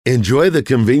Enjoy the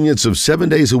convenience of 7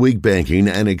 days a week banking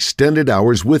and extended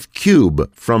hours with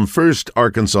Cube from First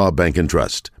Arkansas Bank and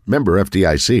Trust. Member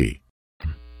FDIC.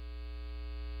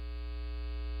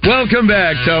 Welcome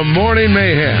back to Morning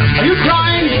Mayhem. Are you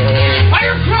crying? Are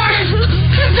you crying?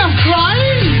 There's no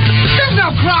crying. There's no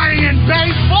crying in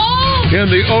baseball. In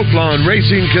the Oaklawn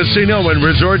Racing Casino and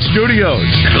Resort Studios.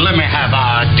 Let me have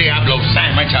a Diablo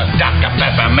sandwich, a Dr.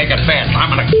 Pepper. Make it fast.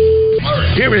 I'm going to...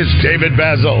 Here is David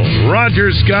Basil,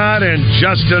 Roger Scott, and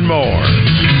Justin Moore.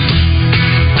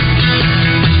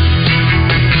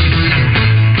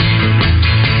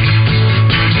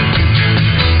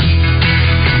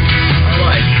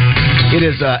 It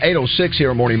is 8:06 here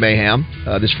at Morning Mayhem,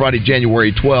 this Friday,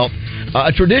 January 12th.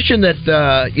 A tradition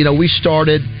that, we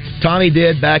started, Tommy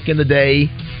did back in the day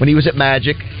when he was at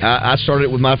Magic. I started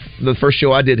it with the first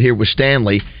show I did here with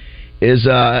Stanley.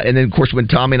 And then, of course, when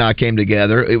Tommy and I came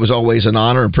together, it was always an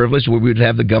honor and privilege where we would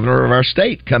have the governor of our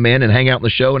state come in and hang out in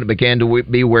the show, and it began to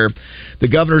be where the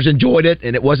governors enjoyed it,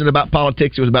 and it wasn't about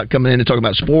politics. It was about coming in and talking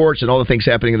about sports and all the things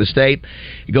happening in the state.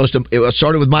 It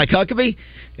started with Mike Huckabee.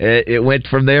 It went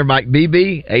from there, Mike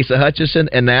Beebe, Asa Hutchison,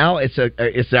 and now it's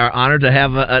our honor to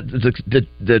have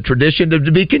the tradition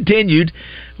to be continued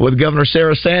with Governor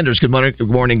Sarah Sanders. Good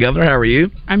morning, Governor. How are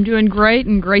you? I'm doing great,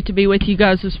 and great to be with you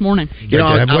guys this morning.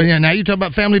 Now you talk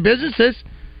about family businesses.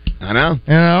 I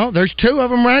know. There's two of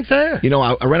them right there.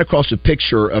 I ran across a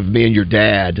picture of me and your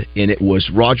dad, and it was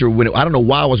Roger. I don't know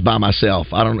why I was by myself.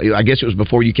 I guess it was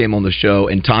before you came on the show,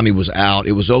 and Tommy was out.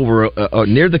 It was over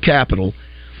near the Capitol.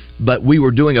 But we were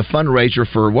doing a fundraiser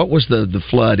for, what was the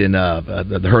flood in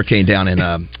the hurricane down in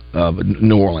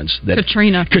New Orleans?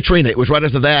 Katrina. It was right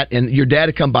after that, and your dad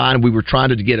had come by, and we were trying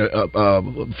to get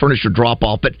a furniture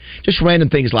drop-off, but just random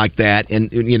things like that.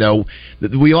 And,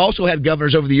 we also had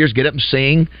governors over the years get up and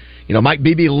sing. Mike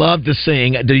Beebe loved to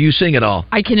sing. Do you sing at all?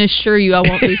 I can assure you I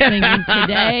won't be singing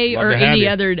today or any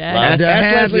other day.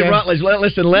 That's Leslie Rutledge.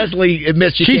 Listen, Leslie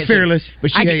admits she's fearless.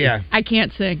 But I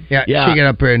can't sing. Yeah, she got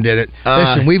up here and did it.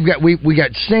 Listen, we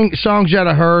got songs out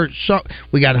of her.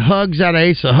 We got hugs out of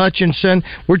Asa Hutchinson.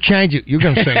 We're changing. You're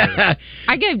going to sing her.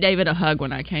 I gave David a hug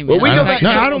when I came in.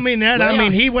 I don't mean that. I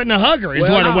mean he wasn't a hugger. Is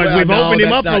what it was. We've opened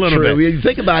him up a little bit. You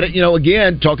think about it.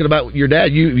 Again, talking about your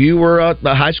dad. You were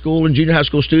a high school and junior high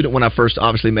school student when I first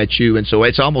obviously met you, and so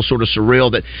it's almost sort of surreal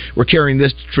that we're carrying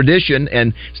this tradition,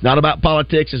 and it's not about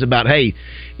politics. It's about, hey,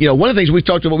 one of the things we've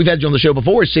talked about, we've had you on the show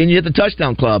before, is seeing you at the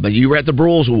Touchdown Club, and you were at the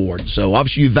Broyles Awards. So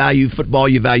obviously you value football,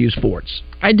 you value sports.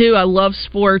 I do. I love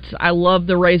sports. I love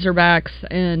the Razorbacks.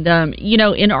 And,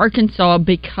 in Arkansas,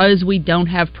 because we don't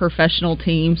have professional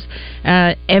teams,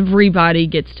 everybody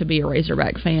gets to be a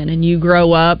Razorback fan. And you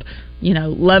grow up,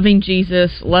 loving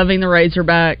Jesus, loving the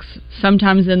Razorbacks,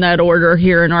 sometimes in that order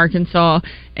here in Arkansas.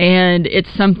 And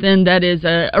it's something that is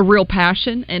a real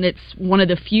passion, and it's one of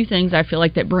the few things I feel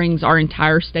like that brings our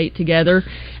entire state together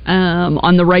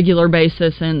on the regular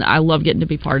basis, and I love getting to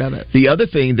be part of it. The other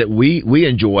thing that we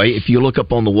enjoy, if you look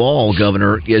up on the wall,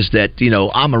 Governor, is that,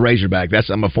 I'm a Razorback.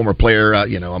 I'm a former player,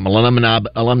 I'm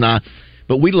alumni.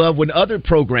 But we love when other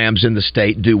programs in the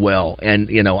state do well. And,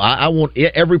 I want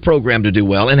every program to do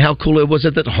well. And how cool was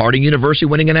it that Harding University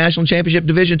winning a national championship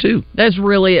Division II? That's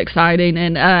really exciting.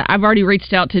 And I've already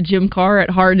reached out to Jim Carr at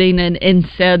Harding and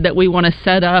said that we want to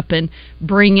set up and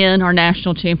bring in our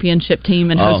national championship team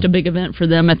and host a big event for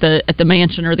them at the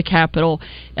Mansion or the Capitol.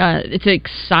 It's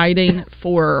exciting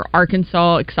for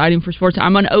Arkansas, exciting for sports.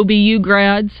 I'm an OBU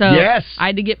grad, so yes. I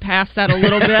had to get past that a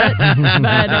little bit.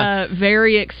 But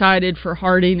very excited for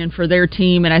Harding and for their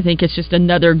team, and I think it's just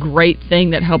another great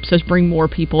thing that helps us bring more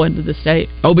people into the state.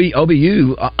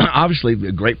 OBU, obviously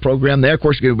a great program there. Of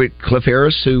course, Cliff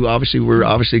Harris, who we're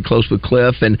obviously close with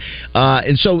Cliff, and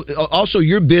so also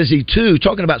you're busy too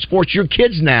talking about sports. Your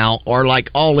kids now are like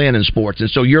all in sports, and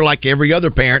so you're like every other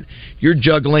parent. You're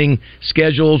juggling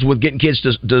schedules with getting kids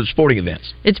to sporting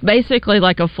events. It's basically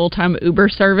like a full-time Uber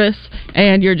service,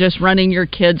 and you're just running your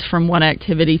kids from one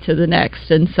activity to the next.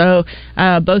 And so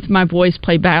both my boys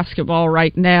play basketball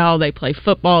right now. They play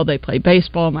football. They play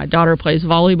baseball. My daughter plays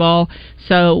volleyball.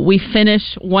 So we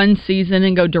finish one season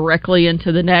and go directly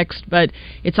into the next. But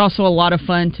it's also a lot of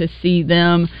fun to see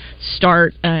them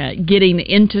start getting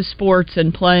into sports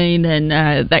and playing, and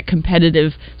that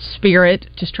competitive spirit.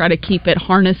 Just try to keep it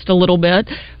harnessed a little bit.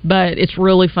 But it's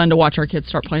really fun to watch our kids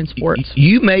start playing sports.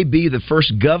 You may be the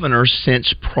first governor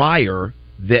since Pryor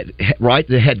that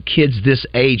had kids this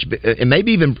age, and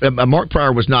maybe even Mark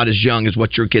Pryor was not as young as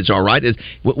what your kids are, right?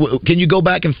 Can you go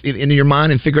back into your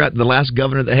mind and figure out the last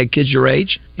governor that had kids your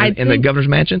age in the governor's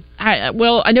mansion? I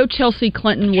know Chelsea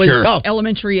Clinton was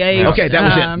elementary age. Okay, that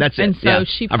was it. That's it. And so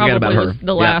she probably was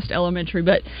the last elementary,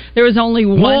 but there was only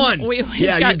one. We've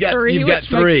got three, you've got which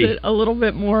three. makes it a little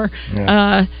bit more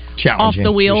off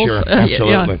the wheels. Sure.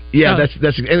 Absolutely.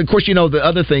 That's and of course, the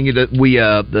other thing that we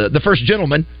the first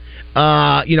gentleman.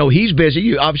 He's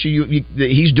busy.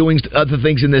 He's doing other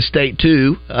things in this state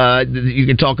too. That you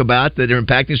can talk about that are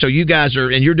impacting. So you guys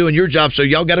you're doing your job. So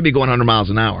y'all got to be going 100 miles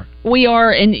an hour. We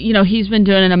are, and he's been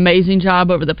doing an amazing job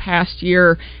over the past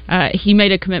year. He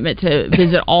made a commitment to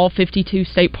visit all 52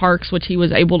 state parks, which he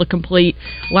was able to complete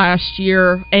last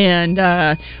year,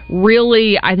 and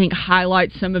really, I think,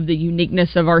 highlights some of the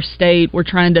uniqueness of our state. We're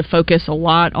trying to focus a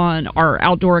lot on our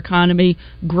outdoor economy,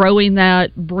 growing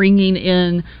that, bringing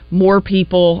in more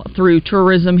people through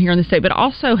tourism here in the state, but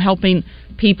also helping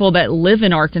people that live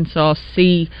in Arkansas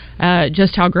see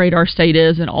just how great our state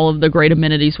is and all of the great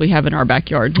amenities we have in our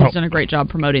backyard. He's done a great job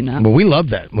promoting that. Well, we love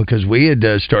that because we had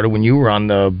started when you were on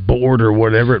the board or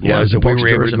whatever it was, that we were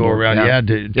able to go around,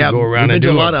 to go around and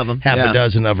do a lot of them, half a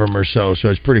dozen of them or so. So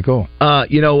it's pretty cool.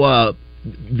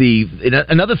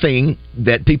 Another thing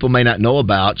that people may not know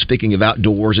about, speaking of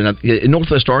outdoors, in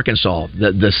Northwest Arkansas,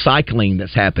 the cycling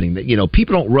that's happening, that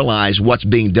people don't realize what's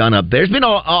being done up there. It's been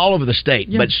all over the state,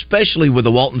 but especially with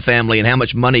the Walton family and how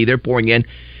much money they're pouring in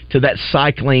to that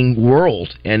cycling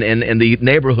world and the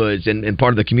neighborhoods and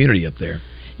part of the community up there.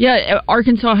 Yeah,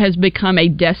 Arkansas has become a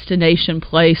destination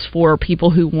place for people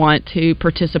who want to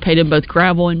participate in both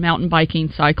gravel and mountain biking,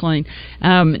 cycling.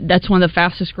 That's one of the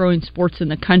fastest growing sports in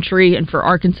the country, and for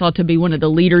Arkansas to be one of the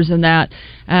leaders in that,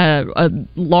 a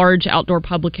large outdoor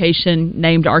publication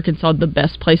named Arkansas the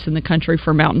best place in the country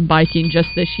for mountain biking just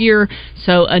this year.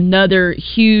 So another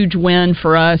huge win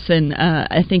for us, and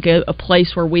I think a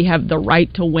place where we have the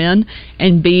right to win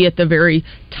and be at the very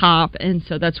top. And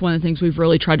so that's one of the things we've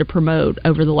really tried to promote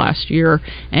over the last year,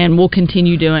 and we'll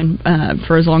continue doing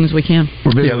for as long as we can.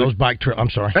 Those bike trails. I'm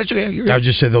sorry. That's okay. I was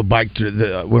just saying those bike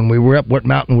when we were up. What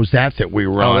mountain was that we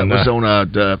were on? It was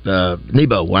on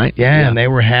Nebo, right? Yeah, and they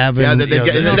were having.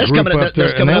 That's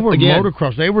coming up again.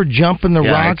 Motocross. They were jumping the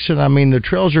rocks, and I mean the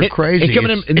trails are crazy.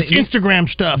 It's Instagram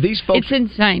stuff. These folks, it's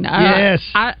insane. Yes,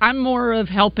 I'm more of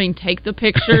helping take the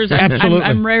pictures. Absolutely.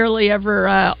 I'm rarely ever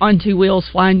on two wheels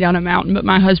flying down a mountain, but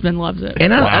my husband loves it.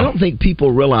 And I don't think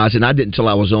people realize, and I didn't until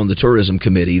I was on the tourism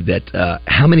committee, that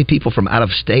how many people from out of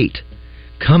state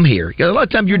come here. A lot of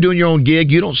times you're doing your own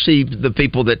gig, you don't see the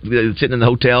people that sitting in the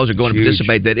hotels or going to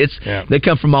participate. They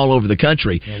come from all over the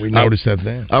country. Yeah, we noticed that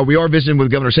then. We are visiting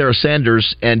with Governor Sarah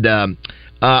Sanders, and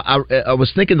I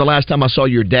was thinking the last time I saw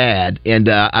your dad, and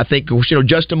I think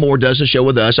Justin Moore does a show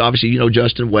with us. Obviously, you know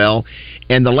Justin well.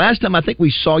 And the last time I think we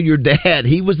saw your dad,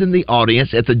 he was in the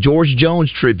audience at the George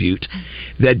Jones tribute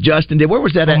that Justin did. Where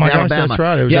was that at? In Alabama? Gosh, that's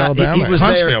right. It was Alabama. He was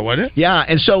Huntsville, there, wasn't it? Yeah,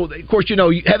 and so of course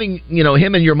having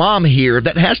him and your mom here,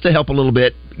 that has to help a little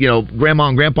bit. Grandma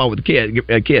and grandpa with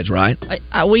the kids, right?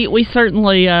 We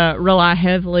certainly rely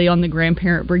heavily on the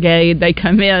grandparent brigade. They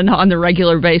come in on the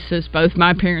regular basis. Both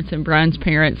my parents and Brian's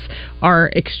parents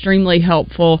are extremely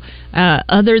helpful.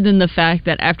 Other than the fact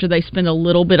that after they spend a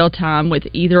little bit of time with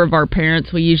either of our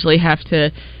parents, we usually have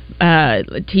to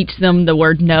teach them the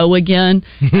word no again.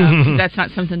 That's not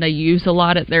something they use a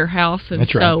lot at their house, and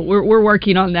that's right. So we're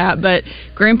working on that. But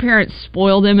grandparents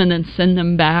spoil them and then send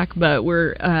them back. But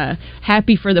we're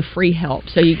happy for the free help,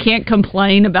 so you can't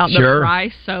complain about the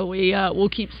price. So we'll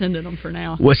keep sending them for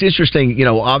now. What's interesting,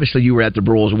 obviously you were at the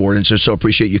Broyles Award, and so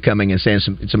appreciate you coming and saying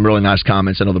some really nice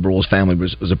comments. I know the Broyles family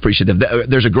was appreciative.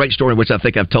 There's a great story which I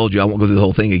think I've told you. I won't go through the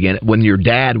whole thing again. When your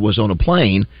dad was on a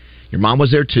plane. Your mom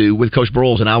was there, too, with Coach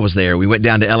Broyles, and I was there. We went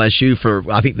down to LSU for,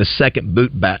 I think, the second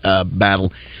boot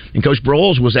battle. And Coach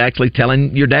Broyles was actually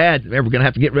telling your dad, we're going to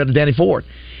have to get rid of Danny Ford.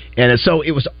 And so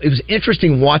it was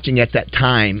interesting watching at that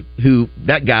time who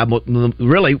that guy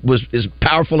really was as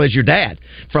powerful as your dad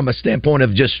from a standpoint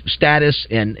of just status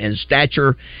and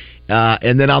stature.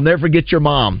 And then I'll never forget your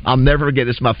mom. I'll never forget,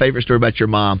 this is my favorite story about your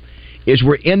mom. Is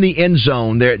we're in the end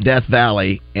zone there at Death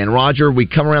Valley, and Roger, we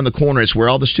come around the corner. It's where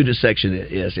all the student section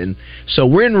is, and so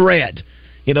we're in red.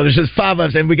 There's just five of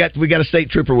us, and we got a state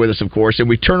trooper with us, of course. And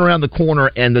we turn around the corner,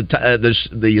 and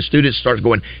the students start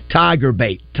going tiger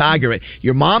bait, tiger bait.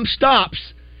 Your mom stops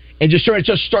and just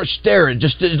starts staring,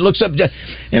 just looks up,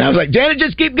 and I was like, Janet,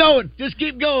 just keep going,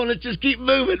 let's just keep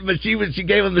moving. But she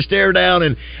gave him the stare down,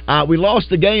 and we lost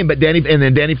the game. But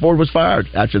Danny Ford was fired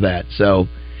after that, so.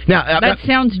 Now that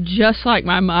sounds just like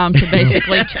my mom to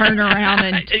basically turn around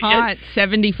and taunt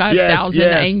 75,000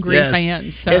 angry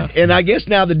fans. So. And I guess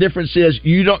now the difference is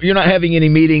you're not having any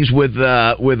meetings with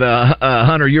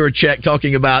Hunter Yurachek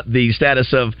talking about the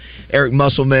status of Eric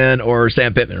Musselman or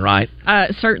Sam Pittman, right?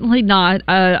 Certainly not.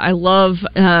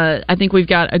 I think we've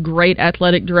got a great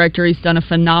athletic director. He's done a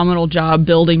phenomenal job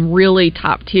building really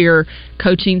top-tier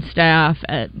coaching staff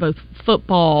at both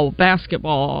football,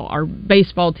 basketball, our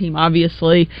baseball team,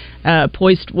 obviously,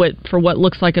 poised for what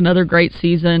looks like another great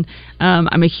season.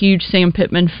 I'm a huge Sam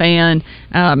Pittman fan.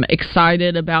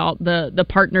 Excited about the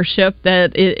partnership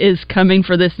that is coming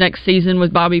for this next season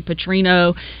with Bobby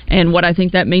Petrino and what I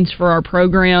think that means for our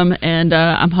program. And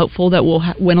I'm hopeful that we'll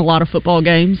win a lot of football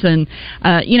games. And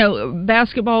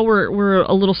basketball, we're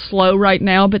a little slow right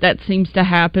now, but that seems to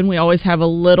happen. We always have a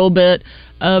little bit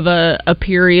of a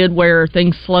period where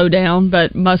things slow down,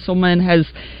 but Musselman has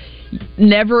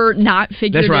never not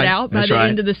figured it out by the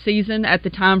end of the season at the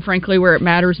time, frankly, where it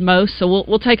matters most. So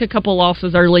we'll take a couple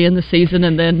losses early in the season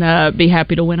and then be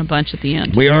happy to win a bunch at the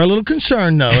end. We are a little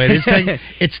concerned, though. We've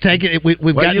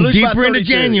gotten deeper into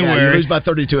January. Yeah, you lose by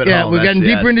 32 at home. Yeah, we've gotten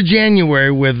deeper into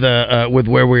January with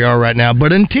where we are right now.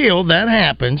 But until that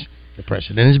happens, the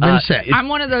precedent has been set. I'm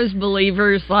one of those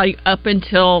believers, like, up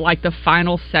until like the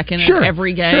final second of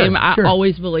every game, I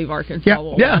always believe Arkansas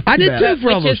will win. Yeah, I did too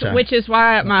for all those times. Which is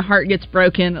why my heart gets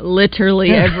broken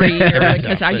literally every year,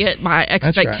 because I get my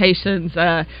expectations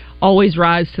always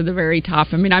rise to the very top.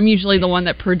 I mean, I'm usually the one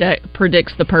that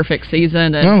predicts the perfect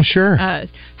season. And,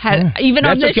 even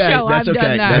on this show, I've done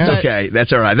that. That's okay.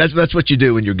 That's all right. That's what you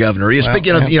do when you're governor.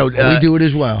 Speaking of, we do it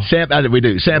as well. We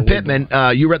do. Sam Pittman,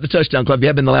 you were at the Touchdown Club. You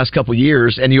have been the last couple of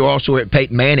years, and you were also at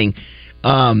Peyton Manning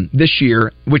this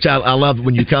year, which I love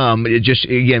when you come. It just,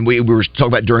 again, we were talking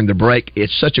about during the break.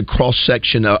 It's such a cross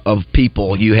section of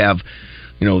people. You have,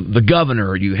 the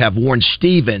governor, you have Warren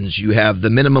Stevens, you have the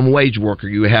minimum wage worker,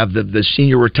 you have the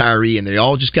senior retiree, and they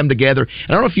all just come together. And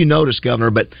I don't know if you noticed,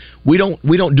 Governor, but we don't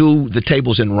do the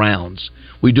tables in rounds.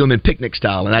 We do them in picnic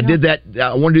style. And I did that.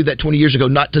 I wanted to do that 20 years ago,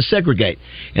 not to segregate,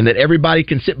 and that everybody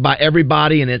can sit by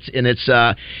everybody. And it's.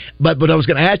 But I was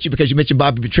going to ask you, because you mentioned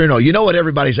Bobby Petrino. You know what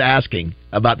everybody's asking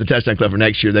about the Touchdown Club for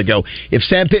next year? They go, if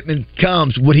Sam Pittman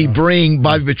comes, would he bring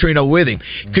Bobby Petrino with him?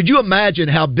 Could you imagine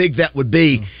how big that would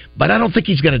be? But I don't think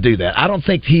he's going to do that. I don't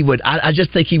think he would. I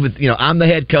just think he would. I'm the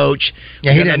head coach.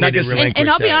 Yeah, he doesn't relinquish and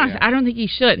I'll be honest, I don't think he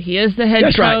should. He is the head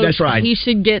coach. That's right. He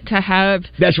should get to have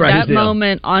that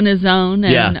moment on his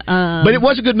own. And, but it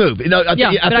was a good move.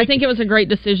 I think it was a great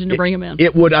decision to bring him in.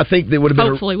 It would. I think that would have been.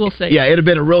 Hopefully, we'll see. Yeah, it would have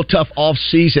been a real tough off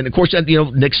season. Of course,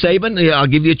 Nick Saban. I'll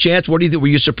give you a chance. What do you think? Were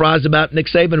you surprised about Nick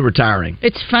Saban retiring?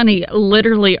 It's funny.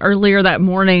 Literally earlier that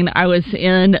morning, I was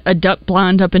in a duck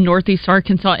blind up in Northeast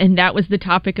Arkansas, and that was the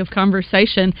topic of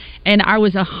conversation. And I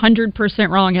was 100%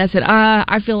 wrong. I said,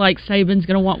 I feel like Saban's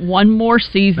going to want one more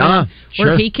season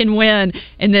where he can win.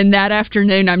 And then that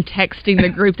afternoon, I'm texting the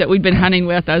group that we've been hunting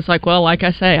with. I was like, well, like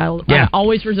I say, I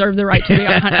always reserve the right to be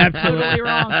absolutely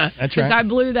wrong. That's right. Because I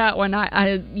blew that one.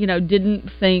 I didn't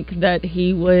think that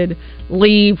he would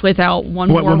leave without one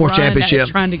more championship,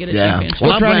 trying to get a championship.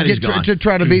 Well, I'm trying to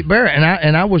try to beat Barrett,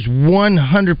 and I was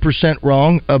 100%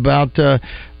 wrong about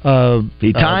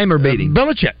time or beating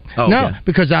Belichick.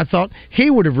 Because I thought he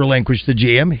would have relinquished the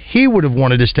GM. He would have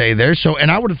wanted to stay there. And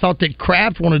I would have thought that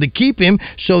Kraft wanted to keep him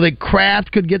so that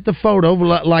Kraft could get the photo,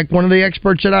 like one of the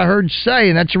experts that I heard say,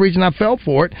 and that's the reason I fell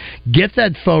for it. Get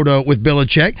that photo with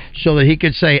Belichick so that he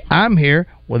could say, I'm here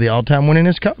with the all-time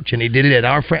winningest coach, and he did it at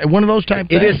our one of those type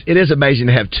things. It is amazing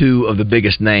to have two of the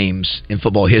biggest names in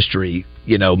football history,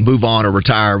 move on or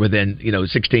retire within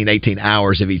 16, 18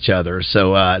 hours of each other.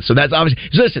 So that's obviously.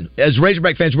 Listen, as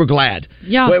Razorback fans, we're glad.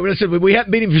 Yeah. We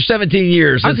haven't beat him for 17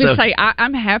 years. I was going to say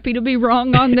I'm happy to be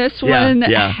wrong on this one.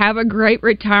 Yeah. Have a great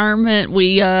retirement.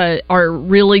 We are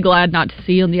really glad not to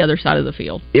see you on the other side of the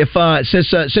field. If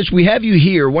since we have you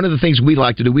here, one of the things we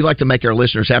like to do, we like to make our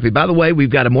listeners happy. By the way,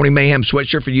 we've got a Morning Mayhem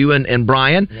sweatshirt for you and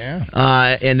Brian. Yeah.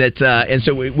 And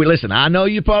so we listen. I know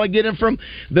you probably get them from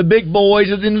the big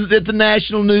boys at the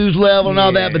national news level and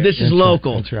all that, but this is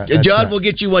local. That's right. Judd will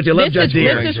get you what you love. This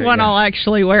is one I'll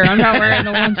actually wear. I'm not wearing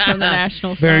the ones from the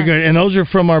national side. Very good. And those are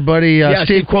from our buddy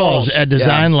Steve Qualls at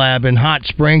Design Lab in Hot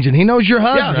Springs, and he knows your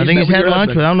husband. I think he's had lunch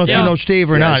with. I don't know if you know Steve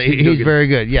or not. He's very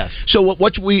good. Yes. So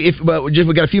we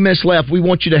got a few minutes left. We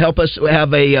want you to help us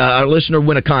have our listener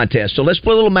win a contest. So let's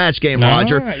play a little match game,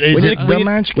 Roger. Right. We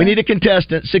We need a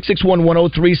contestant.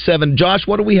 661-1037. Josh,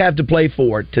 what do we have to play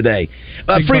for today?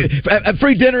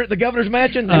 Free dinner at the Governor's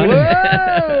Mansion.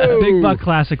 Big Buck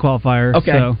Classic qualifier.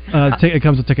 Okay. So it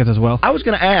comes with tickets as well. I was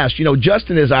going to ask.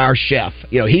 Justin is our chef.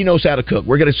 He knows how to cook.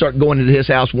 We're going to start going into his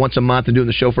house once a month and doing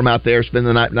the show from out there. Spend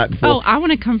the night before. Oh, I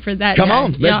want to come for that. Come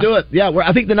on, let's do it. Yeah,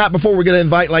 I think the night before we're going to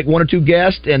invite like 1 or 2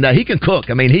 guests, and he can cook.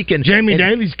 I mean, he can. Jamie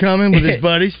Daly's coming with his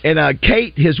buddies, and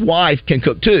Kate, his wife, can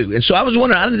cook too. And so I was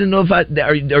wondering. I didn't know if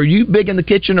are you big in the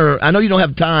kitchen, or I know you don't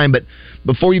have time, but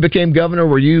before you became governor,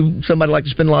 were you somebody like to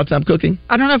spend a lot of time cooking?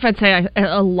 I don't know if I'd say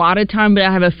a lot of time, but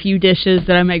I have a few dishes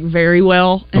that I make very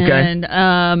well. Okay. And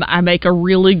I make a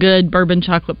really good bourbon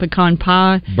chocolate pecan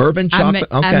pie. Bourbon chocolate?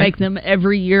 Okay. I make them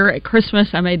every year at Christmas.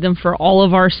 I made them for all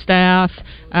of our staff.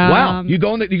 Wow. You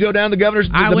go down to the governor's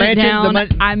I went down.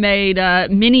 I made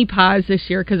mini pies this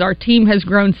year because our team has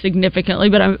grown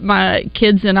significantly, but my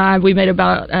kids and we made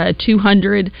about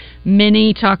 200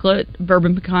 mini chocolate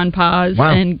bourbon pecan pies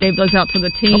and gave those out to the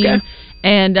team. Okay.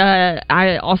 And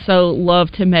I also love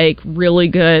to make really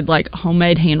good, like,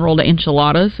 homemade hand-rolled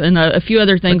enchiladas and a few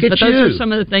other things. But those are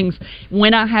some of the things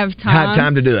when I have time. I have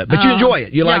time to do it. But you enjoy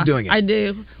it. You like doing it. I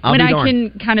do. When I can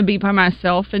kind of be by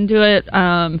myself and do it,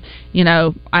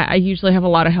 I usually have a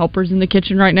lot of helpers in the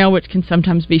kitchen right now, which can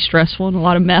sometimes be stressful and a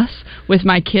lot of mess. With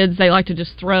my kids, they like to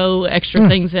just throw extra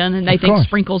things in, and they think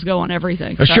sprinkles go on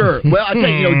everything. So. Sure. Well, I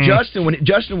think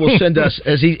Justin will send us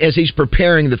as he's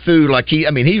preparing the food. Like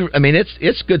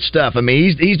it's good stuff. I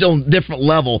mean, he's on a different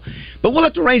level, but we'll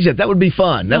have to arrange that. That would be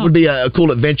fun. That would be a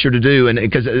cool adventure to do. And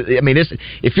because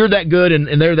if you're that good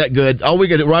and they're that good, all we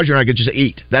get, Roger and I could just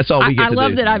eat. That's all we get to do. I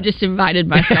love that I've just invited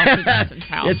myself to Justin's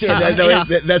house.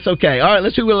 That's okay. All right,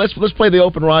 let's play the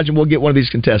open, Roger, and we'll get one of these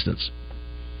contestants.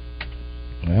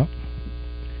 Well,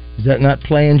 is that not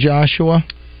playing, Joshua?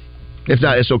 If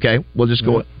not, it's okay. We'll just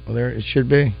go. Well, there it should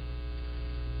be.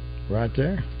 Right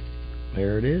there.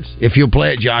 There it is. If you'll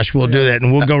play it, Josh, we'll do that,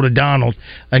 and we'll go to Donald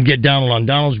and get Donald on.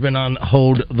 Donald's been on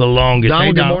hold the longest.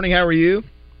 Donald, good morning. How are you?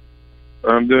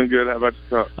 I'm doing good. How about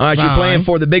yourself? All right, you're playing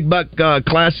for the Big Buck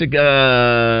Classic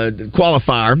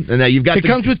qualifier, and now you've got. It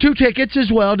comes with 2 tickets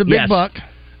as well to Big Buck.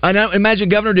 I now imagine,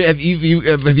 Governor, have you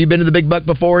been to the Big Buck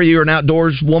before? You're an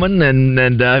outdoors woman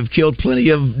and have killed plenty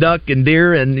of duck and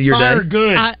deer in your day.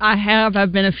 Good. I have.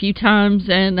 I've been a few times,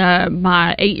 and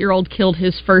my 8-year-old killed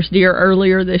his first deer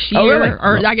earlier this year,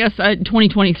 or I guess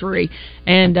 2023.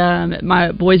 And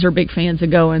my boys are big fans of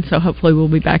going, so hopefully we'll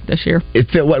be back this year.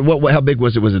 How big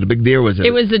was it? Was it a big deer? Was it?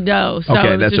 It was a doe. So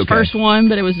it was his first one,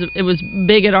 but it was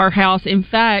big at our house. In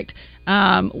fact.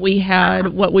 We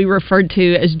had what we referred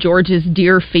to as George's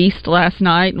Deer Feast last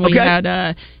night, and we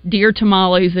had deer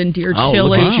tamales and deer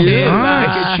chili. Look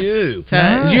at you!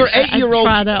 Your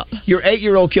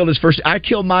 8-year-old killed his first. I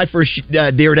killed my first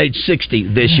deer at age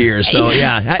 60 this year. So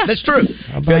that's true.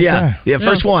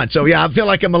 First one. So I feel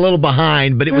like I'm a little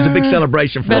behind, but it was a big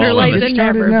celebration for all of us. Better late than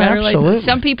never. Better late.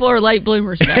 Some people are late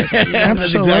bloomers. That's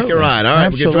exactly right. All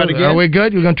right, we're gonna try it again. Are we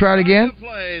good? We're gonna try it again.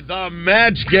 Play the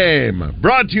match game.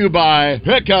 Brought to you by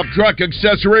Pickup Truck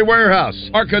Accessory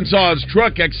Warehouse, Arkansas's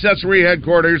truck accessory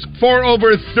headquarters for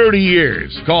over 30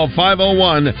 years. Call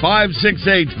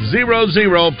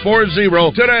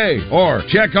 501-568-0040 today or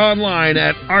check online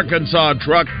at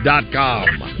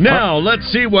arkansastruck.com. Now,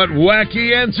 let's see what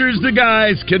wacky answers the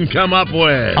guys can come up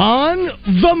with. On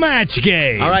the match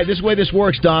game. All right, this way this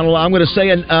works, Donald. I'm going to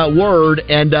say a word,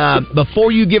 and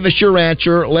before you give us your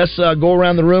answer, let's go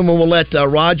around the room and we'll let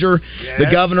Roger, the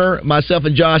governor, myself,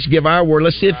 and Josh give our word.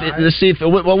 Let's see if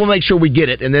we'll make sure we get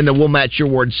it, and then we'll match your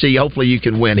word and see. Hopefully you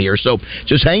can win here. So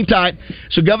just hang tight.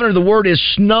 So, Governor, the word is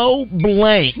snow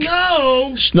blank.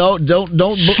 Snow. Don't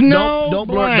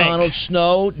blurt, Donald.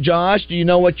 Snow. Josh, do you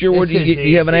know what your word?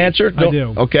 You have an answer? I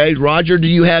do. Okay, Roger, do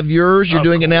you have yours? You're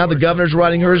doing it now. The governor's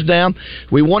writing hers down.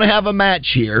 We want to have a match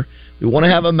here.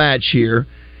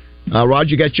 Roger,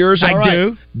 you got yours? I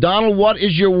do. Donald, what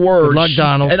is your word? Good luck,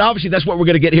 Donald. And obviously that's what we're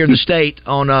going to get here in the state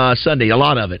on Sunday, a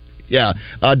lot of it. Yeah.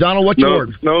 Donald, what's your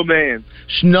word? Snowman.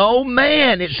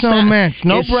 Snowman. It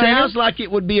sounds like it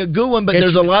would be a good one, but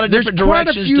there's a lot of different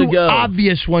directions to go. There's quite a few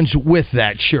obvious ones with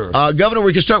that, sure. Governor,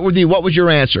 we can start with you. What was your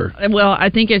answer? Well, I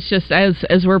think it's just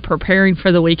as we're preparing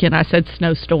for the weekend, I said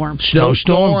snowstorm.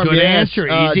 Snowstorm. Good answer.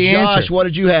 Easy answer. Josh, what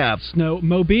did you have?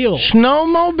 Snowmobile.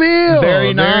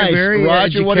 Very nice. Very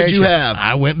Roger, what did you have?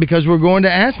 I went because we're going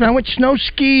to Aspen. I went snow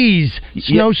skis.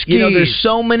 There's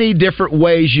so many different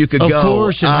ways you could go. Of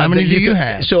course. And how many many do you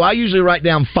have? So I usually write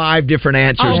down 5 different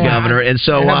answers, Governor. And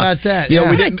so how about that? You know,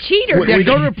 Yeah. we You're a didn't. cheater. Yeah,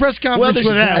 go to a press conference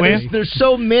with that, man. There's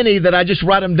so many that I just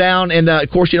write them down. And of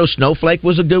course, you know, Snowflake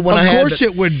was a good one. Of I had. course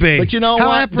it would be. But you know How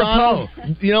what, apropos.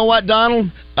 Donald? You know what,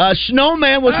 Donald?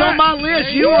 Snowman was on my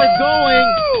list. You are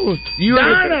going. You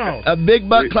are a Big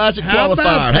Buck Classic qualifier. How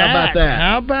about that?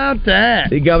 How about that?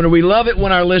 See, Governor, we love it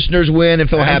when our listeners win and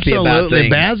feel happy about Absolutely.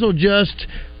 things. Basil just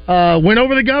went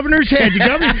over the governor's head. The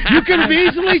governor, you could have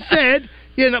easily said,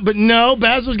 you know, but no,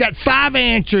 Basil's got 5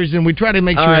 answers, and we try to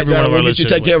make sure every one of our we'll get you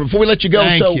listeners take care of it. Before we let you go,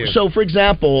 Thank you. so for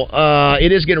example,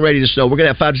 it is getting ready to snow. We're going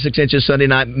to have 5 to 6 inches Sunday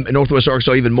night in Northwest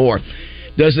Arkansas, even more.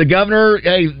 Does the governor,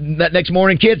 that next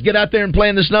morning, kids, get out there and play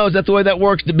in the snow? Is that the way that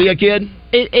works to be a kid?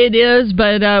 It is,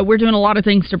 but we're doing a lot of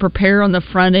things to prepare on the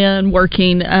front end,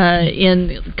 working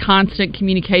in constant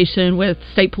communication with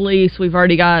state police. We've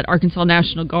already got Arkansas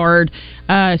National Guard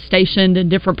stationed in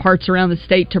different parts around the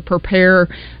state to prepare,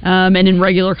 and in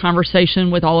regular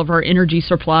conversation with all of our energy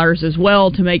suppliers as well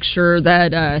to make sure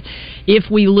that if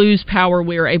we lose power,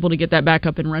 we are able to get that back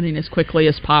up and running as quickly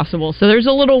as possible. So there's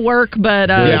a little work, but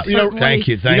thank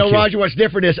you. Roger, what's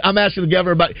different is I'm asking the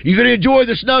governor about, you going to enjoy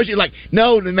the snow? She's like,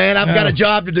 no, man, I've got a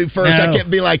job to do first. I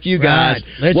can't be like you guys.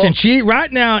 Right. Listen, she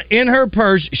right now in her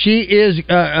purse, she is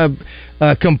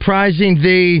comprising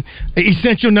the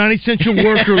essential, non-essential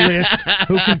worker list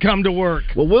who can come to work.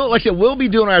 Well, like I said, we'll be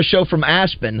doing our show from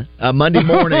Aspen Monday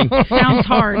morning. Sounds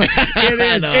hard. It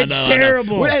is. It's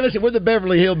terrible. Hey, listen, we're the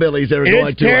Beverly Hillbillies that are It's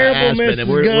going to terrible, Aspen.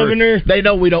 Mrs. Governor. They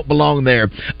know we don't belong there.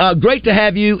 Great to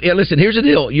have you. Listen, here's the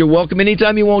deal. You're welcome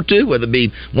anytime you want to, whether it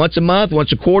be once a month,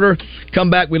 once a quarter. Come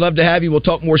back. We'd love to have you. We'll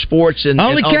talk more sports.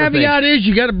 Only caveat is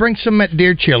you got to bring some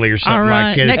deer chili or something all right.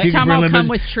 like that. Next time I'll come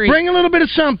with treats. Bring a little bit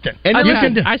of something. And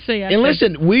I see. And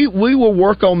listen, we will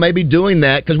work on maybe doing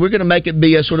that because we're going to make it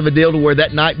be a sort of a deal to where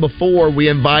that night before we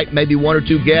invite maybe 1 or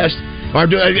 2 guests. Or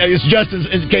it's Justin's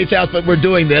in Kate's house, but we're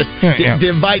doing this to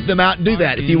invite them out and do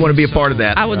that if you want to be a part of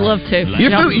that. I would love to.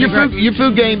 Your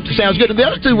food game sounds good. The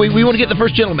other 2, we want to get the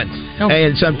first gentleman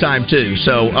and sometime too.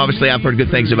 So obviously I've heard good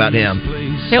things about him.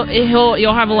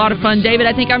 You'll have a lot of fun, David.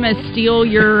 I think I'm going to steal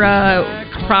your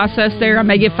process there. I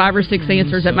may get 5 or 6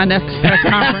 answers at my next press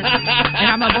conference,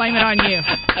 and I'm going to blame it on you.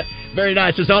 Very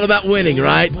nice. It's all about winning,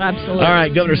 right? Absolutely. All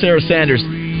right, Governor Sarah Sanders.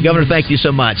 Governor, thank you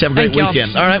so much. Have a great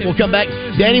weekend. All right, we'll come back.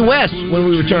 Danny West, when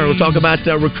we return, we'll talk about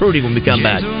recruiting when we come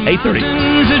back. 8:30.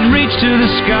 That reach to the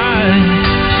sky.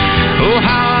 Oh,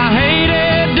 how I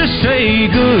hated to say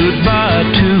goodbye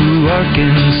to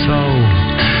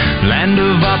Arkansas. Land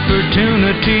of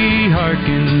opportunity,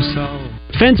 Arkansas.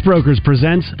 Fence Brokers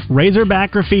presents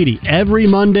Razorback Graffiti every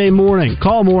Monday morning.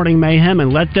 Call Morning Mayhem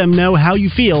and let them know how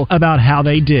you feel about how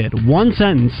they did. 1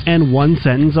 sentence and 1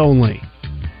 sentence only.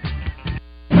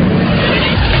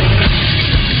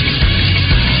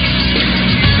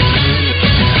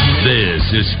 This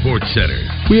is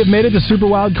SportsCenter. We have made it to Super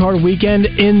Wild Card Weekend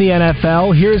in the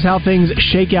NFL. Here's how things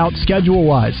shake out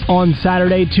schedule-wise. On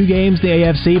Saturday, 2 games, the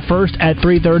AFC. First at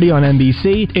 3:30 on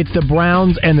NBC. It's the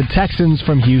Browns and the Texans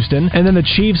from Houston. And then the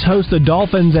Chiefs host the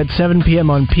Dolphins at 7 p.m.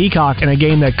 on Peacock in a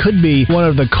game that could be one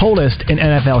of the coldest in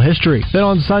NFL history. Then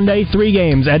on Sunday, 3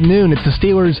 games. At noon, it's the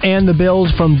Steelers and the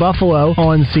Bills from Buffalo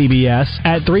on CBS.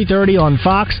 At 3:30 on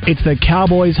Fox, it's the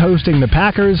Cowboys hosting the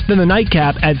Packers. Then the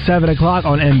nightcap at 7 o'clock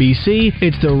on NBC.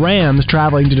 It's the Rams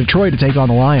traveling to Detroit to take on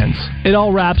the Lions. It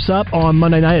all wraps up on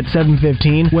Monday night at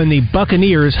 7:15 when the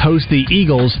Buccaneers host the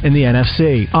Eagles in the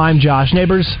NFC. I'm Josh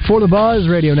Neighbors for the Buzz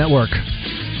Radio Network.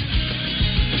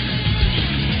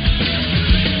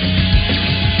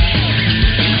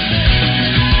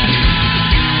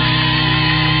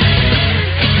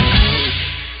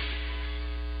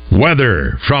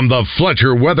 Weather from the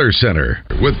Fletcher Weather Center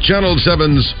with Channel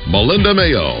 7's Melinda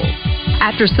Mayo.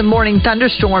 After some morning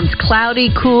thunderstorms, cloudy,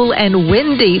 cool, and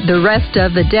windy the rest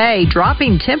of the day.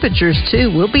 Dropping temperatures,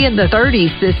 too, will be in the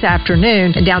 30s this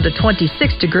afternoon and down to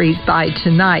 26 degrees by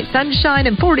tonight. Sunshine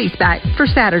and 40s back for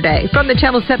Saturday. From the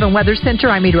Channel 7 Weather Center,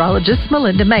 I'm meteorologist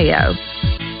Melinda Mayo.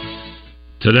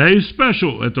 Today's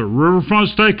special at the Riverfront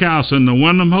Steakhouse in the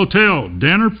Wyndham Hotel.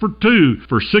 Dinner for 2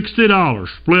 for $60.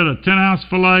 Split a 10-ounce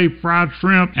filet, fried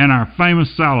shrimp, and our famous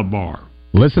salad bar.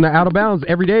 Listen to Out of Bounds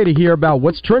every day to hear about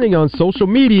what's trending on social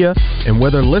media and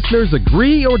whether listeners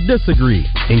agree or disagree.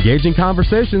 Engaging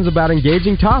conversations about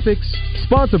engaging topics.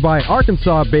 Sponsored by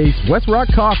Arkansas-based West Rock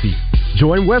Coffee.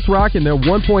 Join West Rock and their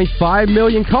 1.5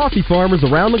 million coffee farmers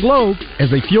around the globe as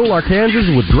they fuel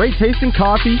Arkansans with great-tasting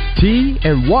coffee, tea,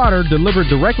 and water delivered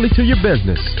directly to your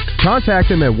business. Contact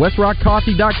them at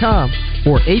westrockcoffee.com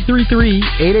or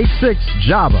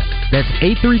 833-886-JAVA. That's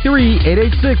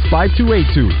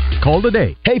 833-886-5282. Call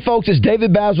today. Hey, folks, it's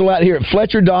David Basil out here at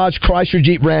Fletcher Dodge Chrysler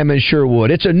Jeep Ram in Sherwood.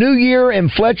 It's a new year,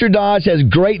 and Fletcher Dodge has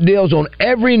great deals on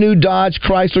every new Dodge,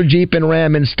 Chrysler, Jeep, and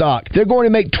Ram in stock. They're going to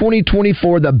make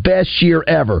 2024 the best year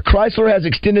ever. Chrysler has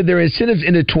extended their incentives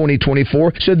into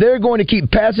 2024, so they're going to keep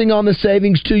passing on the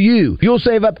savings to you. You'll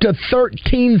save up to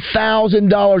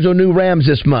 $13,000 on new Rams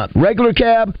this month. Regular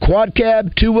cab, quad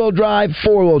cab, two-wheel drive,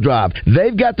 four-wheel drive.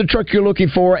 They've got the truck you're looking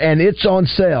for, and it's on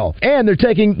sale. And they're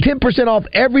taking 10% off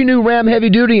every new Ram Heavy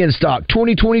Duty in stock,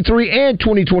 2023 and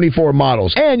 2024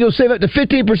 models. And you'll save up to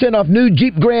 15% off new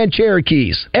Jeep Grand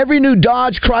Cherokees. Every new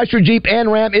Dodge, Chrysler, Jeep, and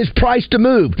Ram is priced to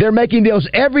move. They're making deals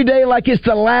every day like it's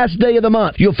the last day of the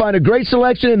month. You'll find a great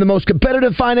selection and the most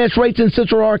competitive finance rates in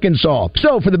Central Arkansas.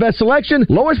 So for the best selection,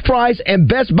 lowest price, and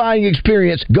best buying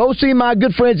experience, go see my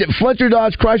good friends at Fletcher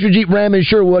Dodge Chrysler Jeep Ram in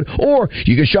Sherwood, or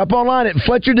you can shop online at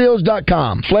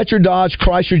FletcherDeals.com. Fletcher Dodge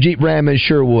Chrysler Jeep Ram in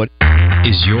Sherwood.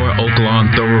 Is your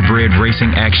Oaklawn Thoroughbred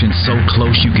racing action so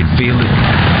close you can feel it?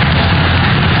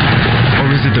 Or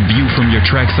is it the view from your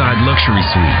trackside luxury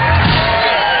suite?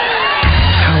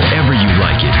 However you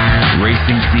like it,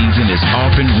 racing season is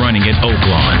off and running at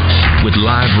Oaklawn with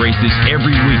live races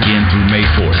every weekend through May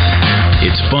 4th.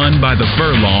 It's fun by the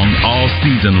furlong all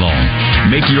season long.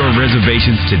 Make your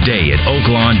reservations today at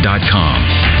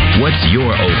Oaklawn.com. What's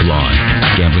your Oaklawn?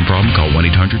 Gambling problem? Call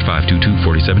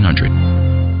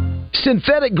 1-800-522-4700.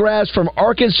 Synthetic grass from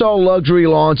Arkansas Luxury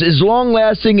Lawns is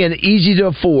long-lasting and easy to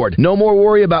afford. No more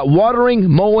worry about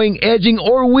watering, mowing, edging,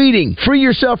 or weeding. Free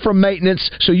yourself from maintenance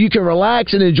so you can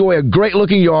relax and enjoy a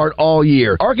great-looking yard all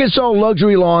year.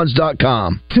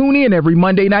 ArkansasLuxuryLawns.com. Tune in every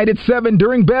Monday night at 7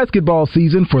 during basketball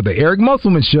season for the Eric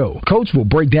Musselman Show. Coach will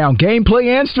break down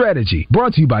gameplay and strategy.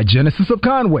 Brought to you by Genesis of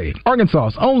Conway,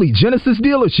 Arkansas's only Genesis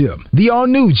dealership. The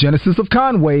all-new Genesis of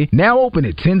Conway, now open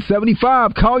at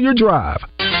 1075 Collier Drive.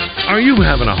 Are you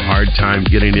having a hard time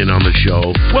getting in on the show?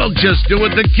 Well, just do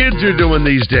what the kids are doing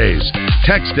these days.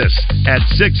 Text us at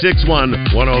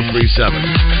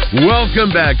 661-1037.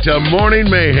 Welcome back to Morning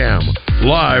Mayhem,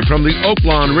 live from the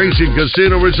Oaklawn Racing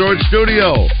Casino Resort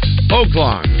Studio.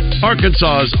 Oaklawn,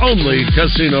 Arkansas's only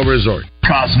casino resort.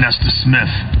 Cosnesta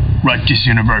Smith, Rutgers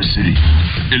University.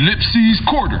 Ellipses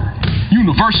Quarter,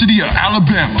 University of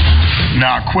Alabama.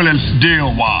 Now Aquiles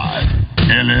Del Wide,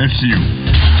 LSU.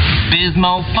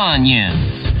 Bismo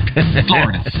Funyuns,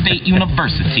 Florida State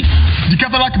University.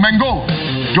 Catholic Mango,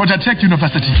 Georgia Tech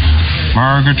University.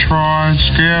 Murgatroyd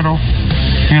Skittle,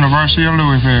 University of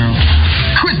Louisville.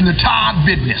 Quizner Todd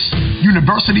Business,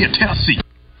 University of Tennessee.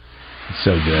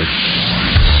 So good.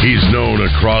 He's known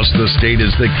across the state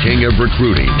as the king of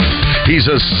recruiting. He's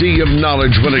a sea of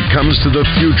knowledge when it comes to the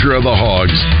future of the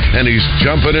Hogs, and he's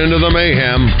jumping into the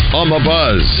mayhem on the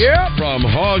buzz. Yep. From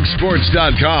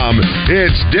hogsports.com,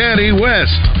 it's Danny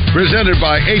West, presented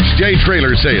by HJ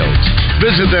Trailer Sales.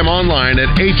 Visit them online at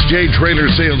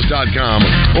hjtrailersales.com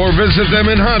or visit them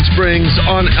in Hot Springs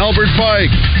on Albert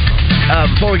Pike.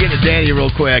 Before we get to Danny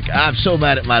real quick, I'm so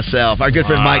mad at myself. Our good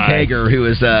friend Mike Hager, who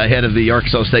is head of the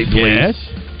Arkansas State Police,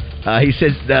 he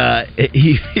said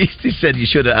he said you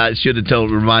should have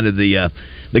reminded the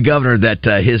governor that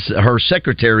her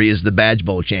secretary is the Badge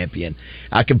Bowl champion.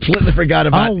 I completely forgot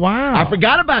about. Oh wow! I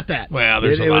forgot about that. Well,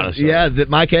 there's a lot of stuff. Yeah, that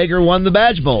Mike Hager won the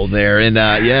Badge Bowl there, and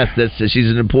yes, she's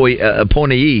an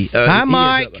appointee. Hi,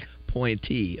 Mike.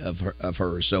 Appointee of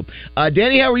hers. So,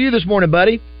 Danny, how are you this morning,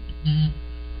 buddy?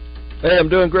 Hey, I'm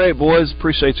doing great, boys.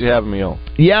 Appreciate you having me on.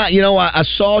 Yeah, you know, I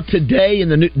saw today in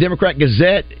the New Democrat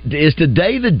Gazette, is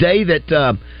today the day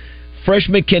that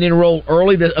freshmen can enroll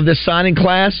early of this signing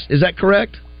class? Is that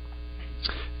correct?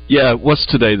 Yeah, what's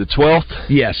today, the 12th?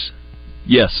 Yes.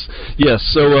 Yes.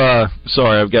 So,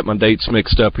 sorry, I've got my dates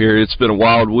mixed up here. It's been a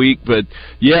wild week, but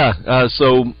yeah,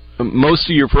 so most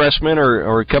of your freshmen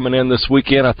are coming in this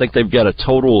weekend. I think they've got a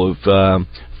total of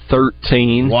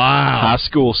 13 high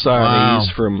school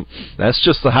signees from, that's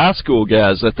just the high school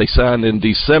guys that they signed in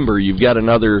December. You've got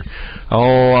another,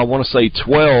 I want to say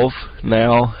 12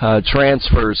 now,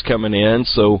 transfers coming in.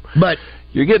 So, but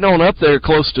you're getting on up there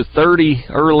close to 30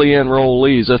 early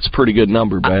enrollees. That's a pretty good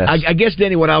number, Bass. I guess,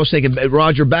 Danny, what I was thinking,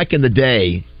 Roger, back in the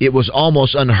day, it was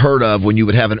almost unheard of when you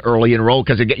would have an early enroll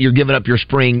because you're giving up your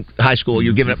spring high school,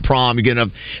 you're giving up prom, you're giving up,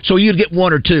 so you'd get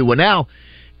one or two. Well, now,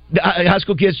 high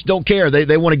school kids don't care.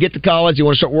 They want to get to college. They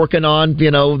want to start working on,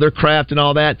 their craft and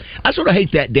all that. I sort of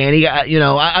hate that, Danny.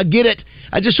 I get it.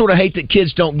 I just sort of hate that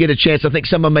kids don't get a chance. I think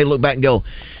some of them may look back and go,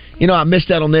 I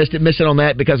missed out on this, didn't miss out on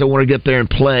that because I want to get there and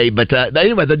play. But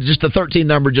anyway, just the 13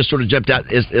 number just sort of jumped out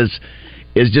as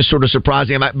is just sort of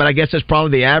surprising. But I guess that's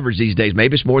probably the average these days.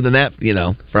 Maybe it's more than that,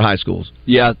 for high schools.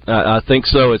 Yeah, I think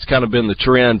so. It's kind of been the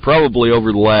trend probably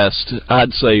over the last,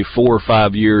 I'd say, 4 or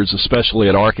 5 years, especially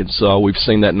at Arkansas. We've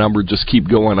seen that number just keep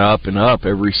going up and up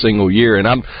every single year. And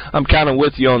I'm kind of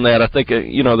with you on that. I think,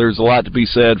 there's a lot to be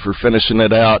said for finishing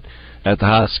it out at the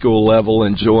high school level,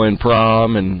 enjoying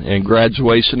prom and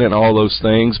graduation and all those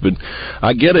things. But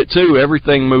I get it, too.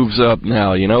 Everything moves up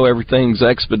now. Everything's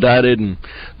expedited, and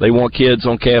they want kids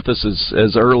on campus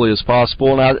as early as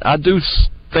possible. And I do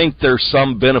think there's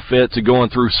some benefit to going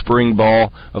through spring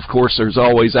ball. Of course, there's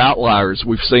always outliers.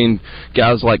 We've seen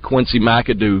guys like Quincy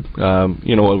McAdoo,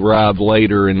 arrive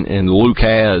later, and Luke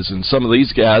has, and some of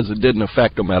these guys, it didn't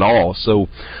affect them at all. So,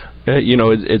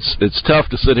 it's tough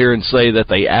to sit here and say that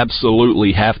they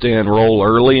absolutely have to enroll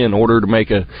early in order to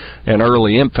make an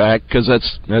early impact, because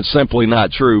that's simply not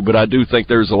true. But I do think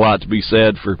there's a lot to be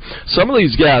said for some of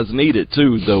these guys. Need it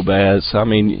too, though, Baz. I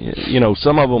mean,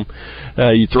 some of them,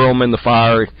 you throw them in the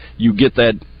fire, you get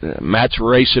that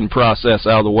maturation process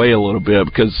out of the way a little bit,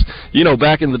 because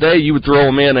back in the day you would throw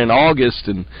them in August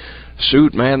and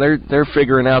shoot, man, they're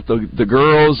figuring out the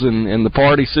girls and the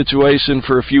party situation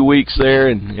for a few weeks there,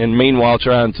 and meanwhile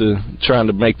trying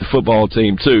to make the football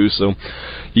team too. So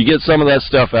you get some of that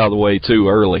stuff out of the way too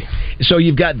early. So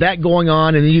you've got that going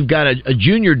on, and then you've got a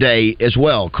junior day as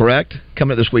well, correct?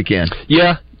 Coming up this weekend.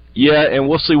 Yeah, and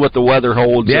we'll see what the weather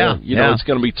holds. It's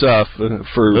going to be tough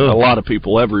for a lot of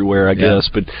people everywhere, I guess,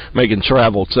 but making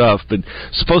travel tough. But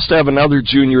supposed to have another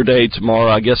junior day tomorrow.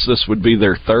 I guess this would be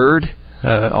their third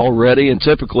already, and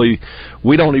typically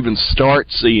we don't even start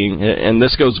seeing, and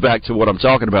this goes back to what I'm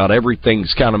talking about,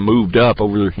 everything's kind of moved up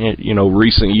over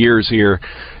recent years here.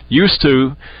 Used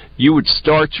to, you would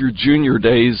start your junior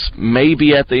days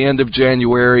maybe at the end of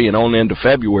January and on into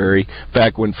February,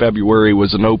 back when February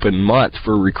was an open month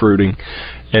for recruiting.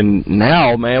 And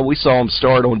now, man, we saw them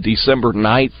start on December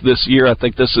 9th this year. I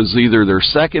think this is either their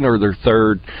second or their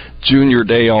third junior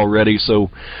day already.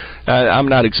 So I'm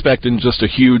not expecting just a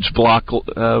huge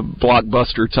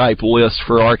blockbuster type list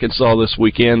for Arkansas this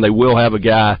weekend. They will have a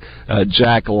guy,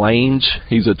 Jack Lange.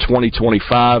 He's a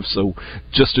 2025, so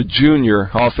just a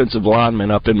junior offensive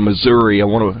lineman up in Missouri. I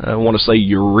want to say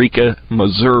Eureka,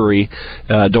 Missouri.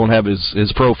 Don't have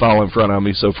his profile in front of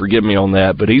me, so forgive me on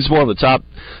that. But he's one of the top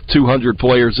 200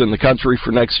 players in the country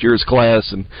for next year's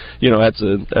class, and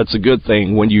that's a good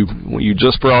thing. When you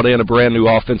just brought in a brand new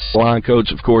offensive line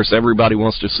coach, of course, everybody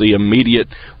wants to see immediate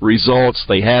results.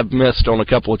 They have missed on a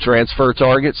couple of transfer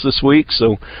targets this week,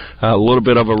 so a little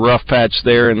bit of a rough patch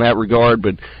there in that regard.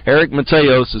 But Eric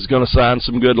Mateos is going to sign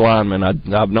some good linemen.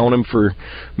 I've known him for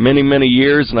many, many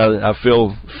years, and I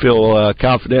feel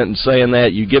confident in saying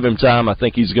that. You give him time, I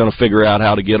think he's going to figure out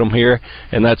how to get them here,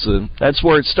 and that's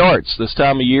where it starts. This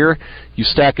time of year, you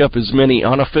stack up as many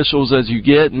unofficials as you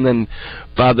get, and then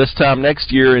by this time next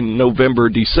year in November,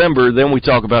 December, then we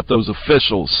talk about those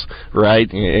officials, right,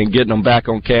 and getting them back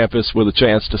on campus with a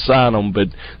chance to sign them. But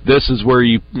this is where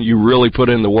you really put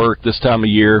in the work this time of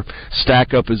year.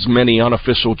 Stack up as many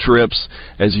unofficial trips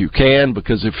as you can,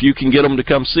 because if you can get them to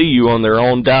come see you on their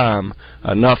own dime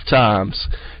enough times,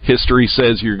 history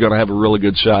says you're going to have a really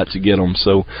good shot to get them.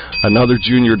 So another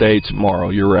junior day tomorrow.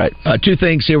 You're right. Two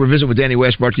things here. We're visiting with Danny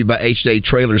West, brought to you by H-Day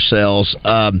Trailer Sales.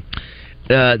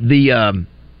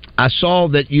 I saw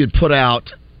that you had put out,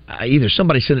 either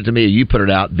somebody sent it to me or you put it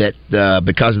out, that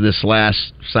because of this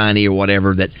last signee or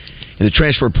whatever, that in the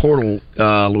transfer portal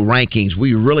rankings,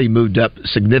 we really moved up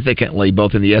significantly,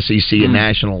 both in the SEC and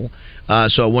national.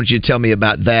 So I want you to tell me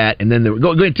about that, and then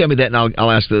go ahead and tell me that, and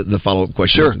I'll ask the follow-up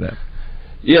question after that.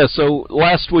 Yeah, so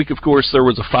last week, of course, there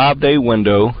was a 5-day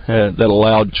window that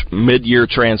allowed mid-year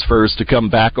transfers to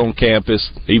come back on campus.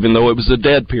 Even though it was a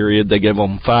dead period, they gave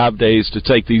them 5 days to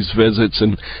take these visits.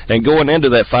 And going into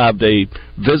that 5-day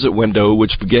visit window,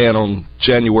 which began on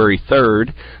January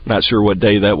 3rd, not sure what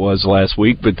day that was last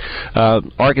week, but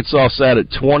Arkansas sat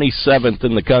at 27th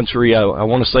in the country. I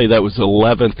want to say that was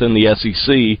 11th in the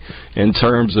SEC in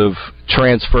terms of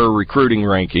transfer recruiting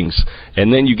rankings.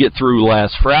 And then you get through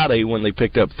last Friday when they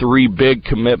picked up 3 big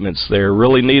commitments there.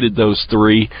 Really needed those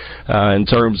 3 in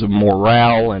terms of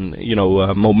morale and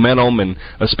momentum, and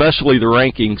especially the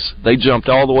rankings. They jumped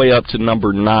all the way up to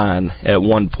number 9 at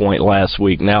one point last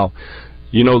week. Now,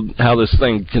 you know how this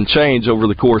thing can change over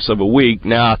the course of a week.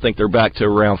 Now I think they're back to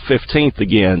around 15th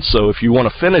again. So if you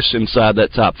want to finish inside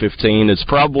that top 15, it's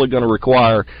probably going to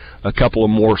require a couple of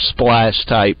more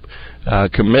splash-type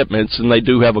commitments, and they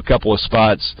do have a couple of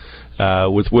spots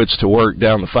with which to work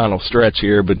down the final stretch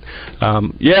here. But,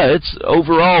 it's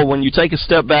overall, when you take a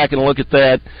step back and look at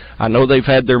that, I know they've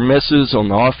had their misses on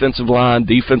the offensive line,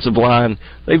 defensive line.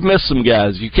 They've missed some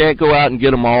guys. You can't go out and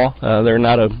get them all. They're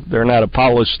not a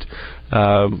polished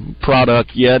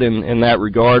product yet in that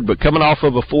regard. But coming off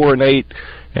of a 4-8,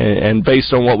 and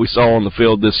based on what we saw on the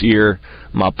field this year,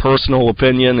 my personal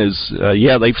opinion is,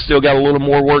 they've still got a little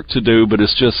more work to do, but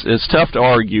it's tough to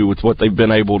argue with what they've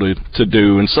been able to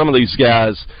do. And some of these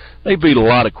guys, they beat a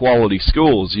lot of quality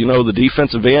schools. You know, the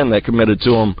defensive end that committed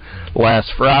to them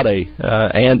last Friday,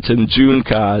 Anton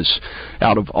Junkaj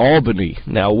out of Albany.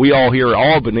 Now, we all hear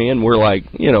Albany, and we're like,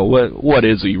 what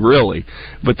is he really?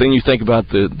 But then you think about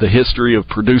the history of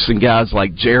producing guys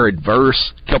like Jared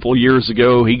Verse a couple of years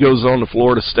ago. He goes on to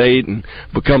Florida State and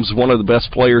becomes one of the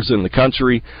best players in the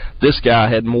country. This guy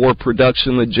had more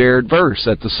production than Jared Verse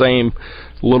at the same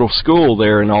little school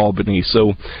there in Albany.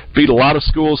 So beat a lot of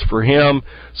schools for him.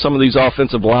 Some of these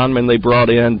offensive linemen they brought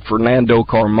in, Fernando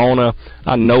Carmona,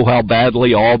 I know how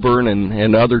badly Auburn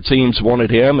and other teams wanted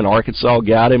him, and Arkansas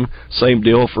got him. Same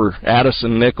deal for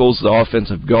Addison Nichols, the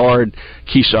offensive guard,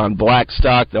 Keyshawn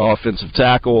Blackstock, the offensive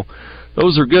tackle.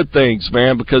 Those are good things,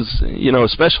 man, because,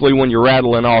 especially when you're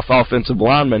rattling off offensive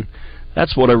linemen,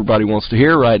 that's what everybody wants to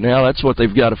hear right now. That's what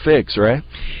they've got to fix, right?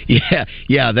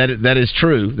 Yeah, that is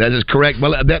true. That is correct.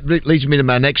 Well, that leads me to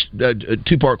my next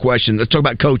two-part question. Let's talk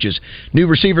about coaches. New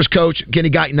receivers coach, Kenny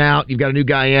Guyton out. You've got a new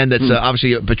guy in that's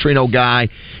obviously a Petrino guy.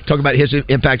 Talk about his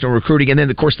impact on recruiting. And then,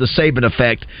 of course, the Saban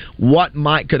effect. What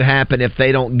could happen if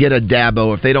they don't get a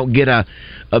Dabo, if they don't get a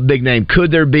big name?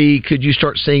 Could you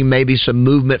start seeing maybe some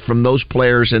movement from those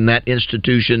players in that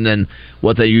institution than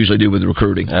what they usually do with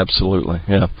recruiting? Absolutely,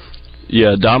 yeah.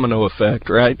 Yeah, domino effect,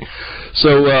 right?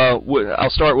 So I'll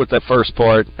start with that first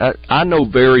part. I know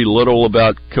very little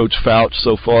about Coach Fouch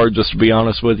so far, just to be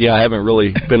honest with you. I haven't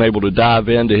really been able to dive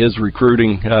into his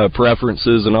recruiting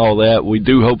preferences and all that. We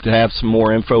do hope to have some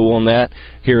more info on that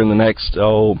here in the next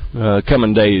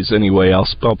coming days anyway.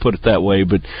 I'll put it that way.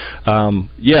 But,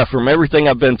 from everything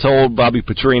I've been told, Bobby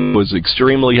Petrino was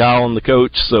extremely high on the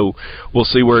coach, so we'll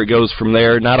see where it goes from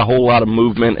there. Not a whole lot of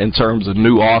movement in terms of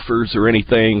new offers or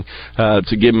anything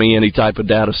to give me any type of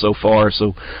data so far.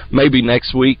 So maybe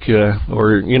next week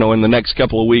or in the next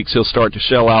couple of weeks he'll start to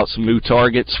shell out some new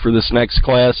targets for this next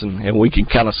class, and we can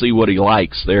kind of see what he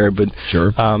likes there. But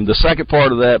sure. The second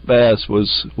part of that, Bass,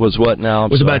 was what now?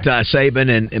 It was about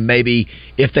Saban and maybe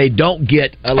if they don't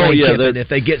get a Lane Kiffin, if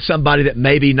they get somebody that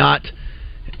maybe not,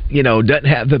 doesn't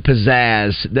have the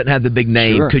pizzazz, doesn't have the big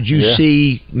name, sure, could you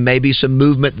see maybe some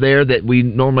movement there that we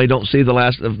normally don't see the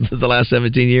last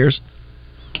 17 years?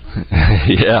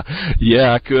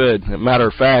 Yeah, I could. Matter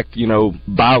of fact,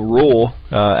 by rule,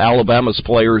 Alabama's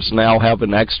players now have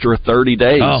an extra 30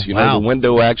 days. Wow. The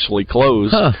window actually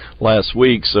closed last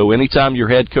week, so anytime your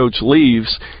head coach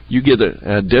leaves, you get an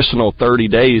additional 30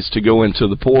 days to go into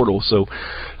the portal. So,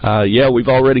 we've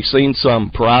already seen some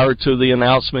prior to the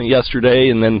announcement yesterday,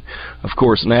 and then, of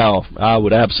course, now I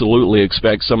would absolutely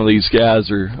expect some of these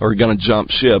guys are going to jump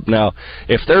ship. Now,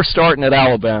 if they're starting at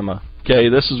Alabama, okay,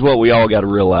 this is what we all got to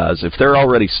realize. If they're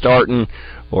already starting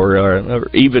or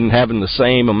even having the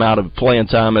same amount of playing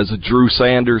time as a Drew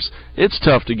Sanders, it's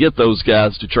tough to get those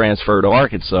guys to transfer to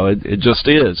Arkansas. It just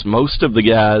is. Most of the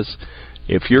guys,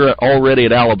 if you're already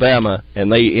at Alabama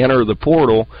and they enter the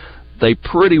portal, they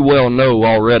pretty well know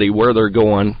already where they're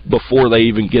going before they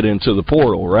even get into the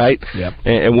portal, right? Yep.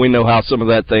 And we know how some of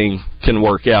that thing can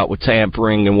work out with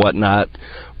tampering and whatnot.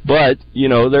 But,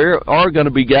 there are going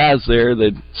to be guys there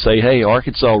that say, hey,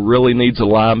 Arkansas really needs a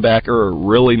linebacker or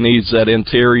really needs that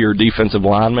interior defensive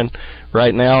lineman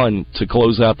right now. And to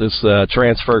close out this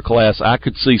transfer class, I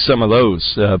could see some of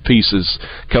those pieces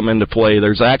come into play.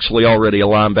 There's actually already a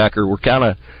linebacker we're kind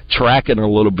of tracking a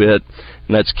little bit,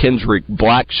 and that's Kendrick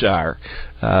Blackshire.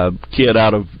 Kid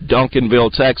out of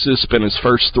Duncanville, Texas, spent his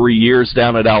first 3 years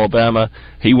down at Alabama.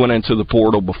 He went into the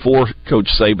portal before Coach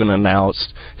Saban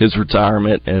announced his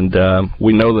retirement, and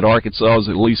we know that Arkansas has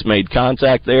at least made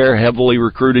contact there. Heavily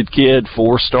recruited kid,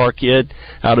 4-star kid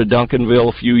out of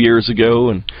Duncanville a few years ago,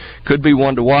 and could be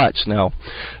one to watch. Now,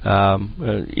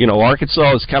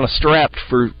 Arkansas is kind of strapped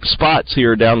for spots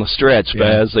here down the stretch,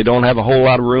 Baz. They don't have a whole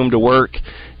lot of room to work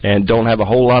and don't have a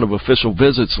whole lot of official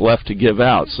visits left to give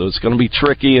out. So it's going to be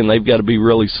tricky, and they've got to be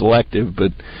really selective.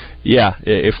 But, yeah,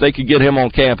 if they could get him on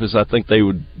campus, I think they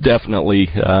would definitely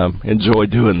enjoy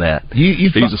doing that.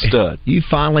 He's a stud. You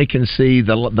finally can see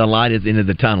the light at the end of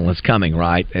the tunnel. It's coming,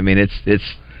 right? I mean, it's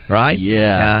right.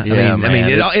 Yeah.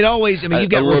 It always. I mean, you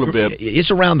get a little bit.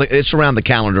 It's around the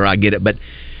calendar. I get it, but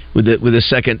with the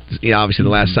second, obviously the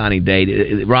last signing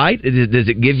date, right? Does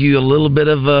it give you a little bit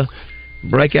of a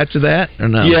break after that, or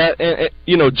no? Yeah, and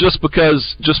just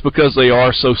because they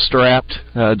are so strapped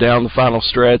down the final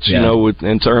stretch,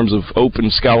 in terms of open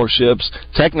scholarships,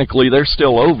 technically they're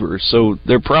still over, so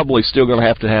they're probably still going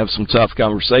to have some tough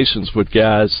conversations with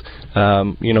guys.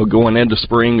 Going into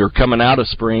spring or coming out of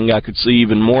spring, I could see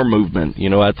even more movement.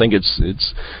 I think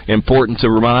it's important to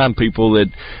remind people that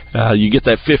you get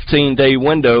that 15-day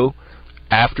window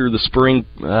after the spring,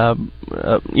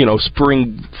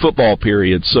 spring football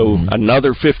period. So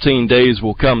another 15 days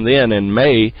will come then in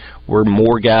May, where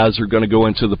more guys are going to go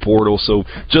into the portal. So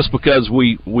just because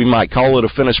we might call it a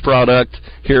finished product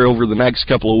here over the next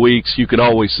couple of weeks, you could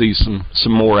always see some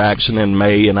more action in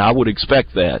May, and I would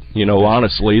expect that.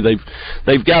 Honestly,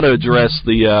 they've got to address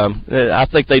I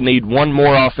think they need one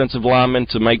more offensive lineman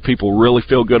to make people really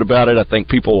feel good about it. I think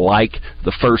people like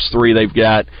the first three they've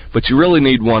got, but you really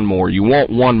need one more. You want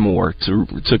one more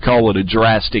to call it a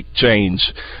drastic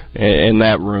change in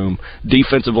that room.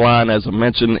 Defensive line, as I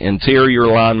mentioned, interior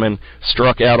linemen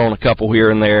struck out on a couple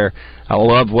here and there. I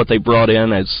love what they brought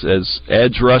in as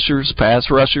edge rushers,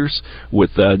 pass rushers,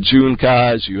 with June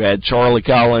Kaz. You had Charlie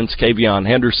Collins, Kavion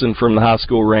Henderson from the high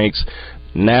school ranks.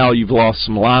 Now you've lost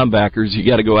some linebackers. You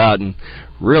got to go out and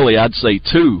really, I'd say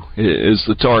 2 is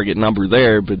the target number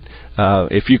there, but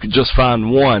if you could just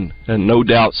find one, a no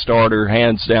doubt starter,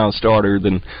 hands down starter,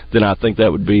 then I think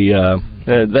that would be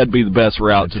that'd be the best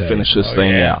route to finish this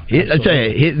thing out. I tell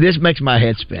you, this makes my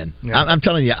head spin. Yeah. I'm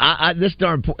telling you, this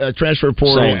darn transfer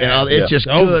portal, it's just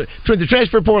good. For the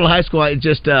transfer portal in high school, it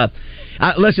just.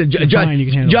 Listen,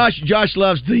 Josh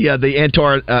loves the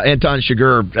Anton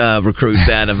Chigurh recruit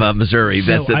out of Missouri.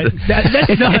 That's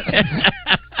not.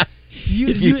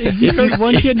 You heard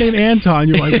one kid named Anton.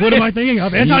 You're like, what am I thinking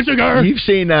of? Anton Chigurh. You've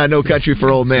seen No Country for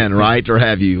Old Men, right? Or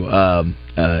have you,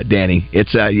 Danny?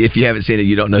 It's if you haven't seen it,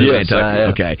 you don't know who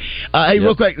Anton. Okay. Hey,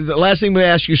 real quick, the last thing we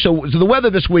ask you. So the weather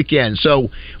this weekend. So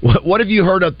what have you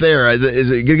heard up there? Is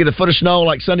it going to get a foot of snow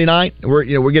like Sunday night? We're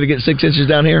going to get 6 inches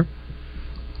down here.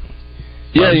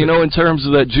 Yeah, in terms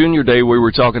of that junior day we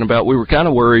were talking about, we were kind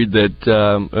of worried that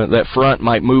that front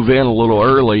might move in a little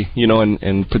early,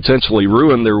 and potentially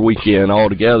ruin their weekend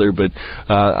altogether. But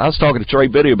I was talking to Trey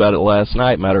Biddy about it last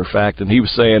night, matter of fact, and he was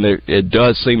saying it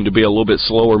does seem to be a little bit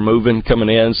slower moving coming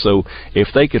in. So if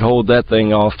they could hold that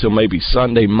thing off till maybe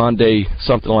Sunday, Monday,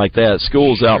 something like that.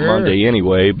 School's out Monday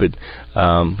anyway, but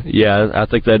I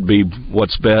think that'd be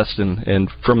what's best. And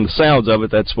from the sounds of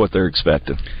it, that's what they're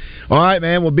expecting. All right,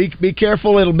 man. Well, be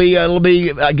careful. It'll be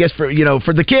I guess for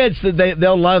the kids,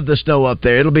 they'll love the snow up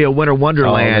there. It'll be a winter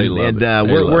wonderland,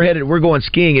 we're going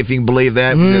skiing, if you can believe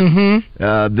that.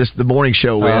 The morning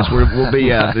show is we'll be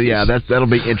that'll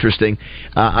be interesting.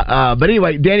 But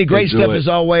anyway, Danny, great stuff as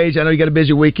always. I know you got a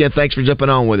busy weekend. Thanks for jumping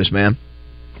on with us, man.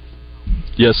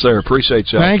 Yes, sir.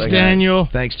 Appreciate y'all. Thanks, Daniel.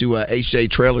 Thanks to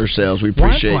HJ Trailer Sales. We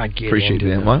appreciate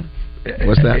them. What?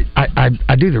 What's that?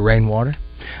 I do the rainwater.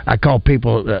 I call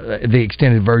people the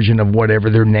extended version of whatever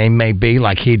their name may be,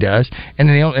 like he does, and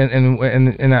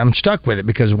and I'm stuck with it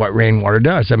because of what Rainwater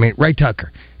does. I mean, Ray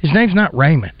Tucker, his name's not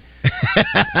Raymond,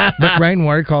 but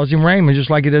Rainwater calls him Raymond just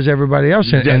like he does everybody else,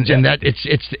 and that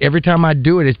it's every time I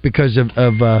do it, it's because of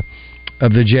the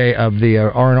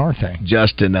R&R thing.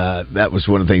 Justin, that was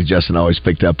one of the things Justin always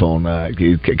picked up on.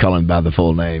 Calling by the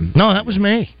full name. No, that was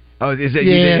me. Oh, is it?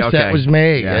 Yes, okay. That was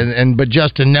me. Yeah. But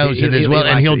Justin knows it as well,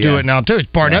 and he'll do it now too. It's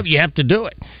part of it. You have to do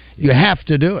it. You have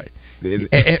to do it.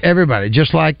 Everybody,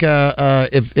 just like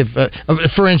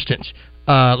if for instance,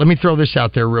 let me throw this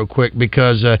out there real quick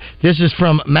because this is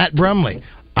from Matt Brumley.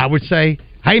 I would say,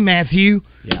 hey Matthew.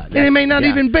 Yeah, and it may not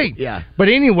even be. Yeah. But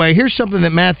anyway, here's something that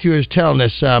Matthew is telling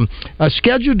us.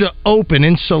 Scheduled to open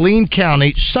in Saline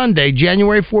County Sunday,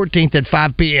 January 14th at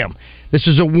 5 p.m. This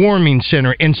is a warming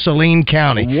center in Saline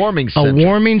County. A warming center. A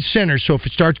warming center. So if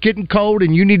it starts getting cold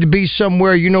and you need to be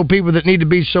somewhere, people that need to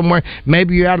be somewhere,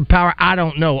 maybe you're out of power, I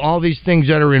don't know. All these things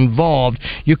that are involved,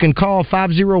 you can call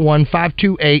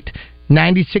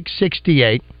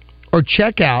 501-528-9668 or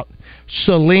check out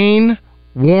Saline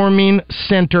Warming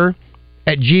Center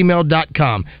at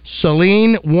gmail.com.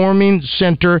 Saline Warming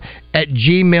Center at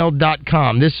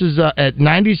gmail.com. This is at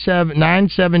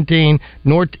 917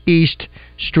 Northeast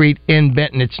Street in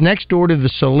Benton. It's next door to the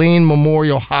Saline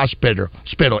Memorial Hospital.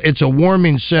 It's a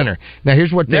warming center. Now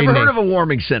here's what never heard of a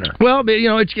warming center. Well,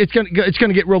 it's going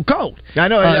to get real cold. I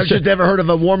know. I've just never heard of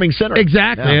a warming center.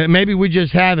 Exactly. Yeah. Maybe we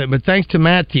just haven't. But thanks to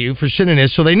Matthew for sending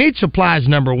this. So they need supplies,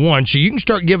 number one. So you can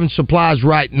start giving supplies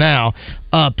right now.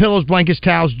 Pillows, blankets,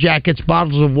 towels, jackets,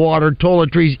 bottles of water,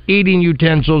 toiletries, eating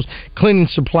utensils, cleaning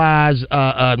supplies,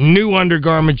 new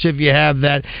undergarments if you have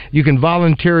that. You can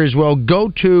volunteer as well.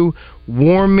 Go to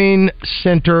Warming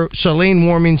Center, Saline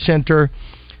Warming Center.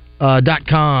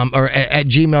 .com or at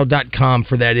gmail.com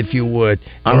for that, if you would.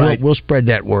 All right. We'll spread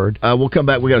that word. We'll come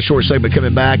back. We got a short segment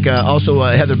coming back. Also,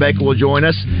 Heather Baker will join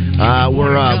us.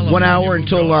 We're 1 hour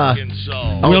until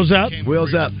Wheels Up.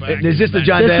 Wheels Up. Is this the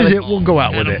John Daly? Is it. We'll go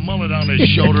out with it. A mullet on his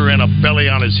shoulder and a belly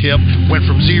on his hip. Went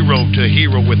from zero to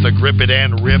hero with the grip it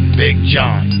and rip. Big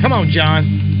John. Come on,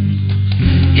 John.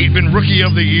 He'd been Rookie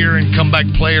of the Year and comeback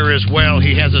player as well.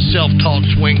 He has a self-taught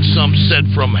swing, some said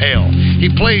from hell. He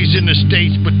plays in the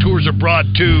States but tours abroad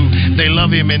too. They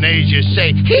love him in Asia,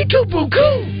 say, he too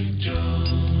buku.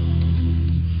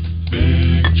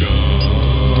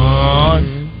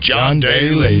 John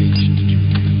Daly.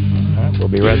 All right, we'll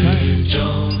be right back.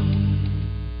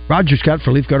 Roger Scott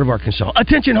for Leaf Guard of Arkansas.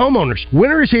 Attention homeowners,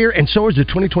 winter is here and so is the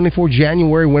 2024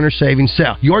 January Winter Savings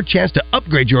Sale. Your chance to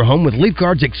upgrade your home with Leaf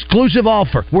Guard's exclusive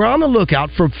offer. We're on the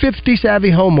lookout for 50 savvy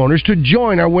homeowners to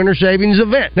join our Winter Savings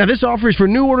event. Now this offer is for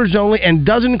new orders only and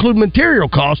doesn't include material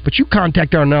costs, but you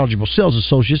contact our knowledgeable sales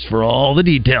associates for all the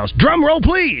details. Drum roll,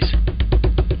 please!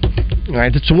 All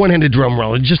right, it's a one-handed drum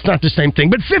roll. It's just not the same thing.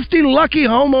 But 50 lucky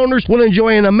homeowners will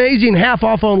enjoy an amazing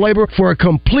half-off on labor for a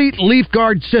complete Leaf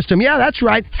Guard system. Yeah, that's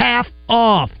right, half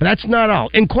off. But that's not all.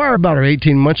 Inquire about our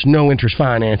 18 months no-interest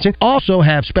financing. Also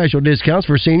have special discounts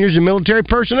for seniors and military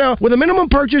personnel. With a minimum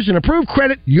purchase and approved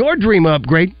credit, your dream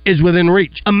upgrade is within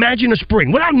reach. Imagine a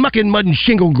spring without mucking, mud, and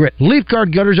shingle grit. Leaf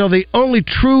Guard gutters are the only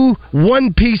true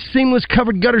one-piece seamless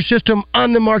covered gutter system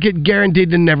on the market,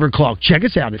 guaranteed to never clog. Check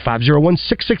us out at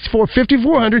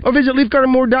 501-664-5400 or visit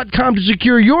leafguardandmore.com to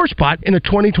secure your spot in the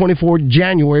 2024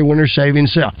 January Winter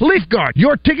Savings Sale. Leaf Guard,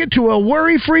 your ticket to a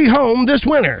worry-free home this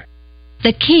winter.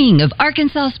 The king of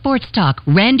Arkansas sports talk,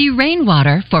 Randy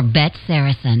Rainwater for Bet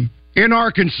Saracen. In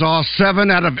Arkansas, 7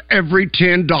 out of every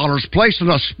 $10 placed on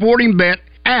a sporting bet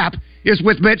app is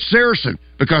with Bet Saracen,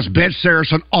 because Bet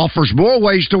Saracen offers more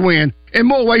ways to win and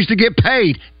more ways to get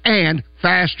paid, and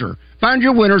faster. Find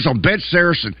your winners on Bet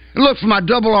Saracen and look for my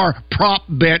Double R prop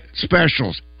bet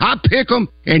specials. I pick them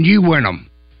and you win them.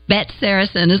 Bet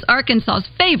Saracen is Arkansas's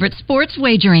favorite sports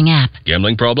wagering app.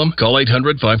 Gambling problem? Call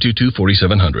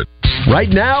 800-522-4700. Right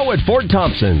now at Fort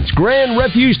Thompson's, Grand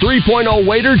Refuge 3.0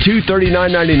 waiter,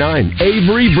 $239.99.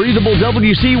 Avery Breathable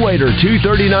WC waiter,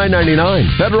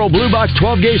 $239.99. Federal Blue Box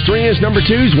 12-gauge 3-inch number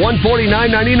 2s,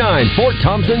 $149.99. Fort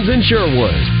Thompson's in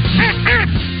Sherwood.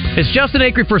 It's Justin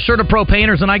Acree for CertaPro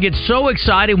Painters, and I get so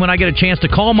excited when I get a chance to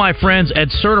call my friends at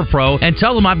CertaPro and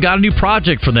tell them I've got a new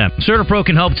project for them. CertaPro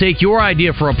can help take your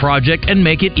idea for a project and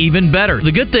make it even better.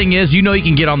 The good thing is, you know you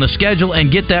can get on the schedule and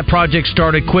get that project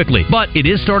started quickly. But it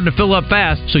is starting to fill up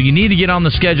fast, so you need to get on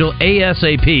the schedule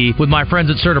ASAP with my friends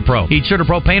at CertaPro. Each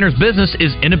CertaPro Painters business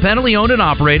is independently owned and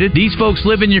operated. These folks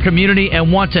live in your community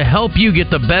and want to help you get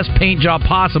the best paint job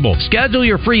possible. Schedule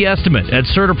your free estimate at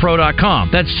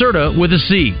CertaPro.com. That's Certa with a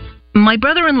C. My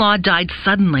brother-in-law died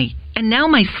suddenly, and now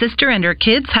my sister and her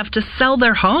kids have to sell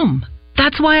their home.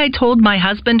 That's why I told my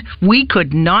husband we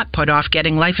could not put off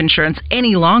getting life insurance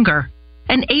any longer.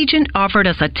 An agent offered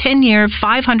us a 10-year,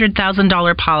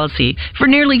 $500,000 policy for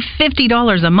nearly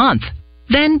 $50 a month.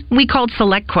 Then we called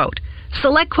SelectQuote.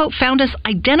 SelectQuote found us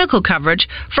identical coverage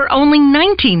for only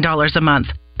 $19 a month,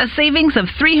 a savings of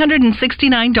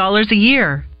 $369 a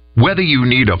year. Whether you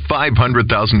need a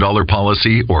 $500,000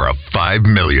 policy or a $5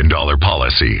 million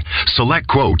policy,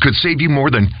 SelectQuote could save you more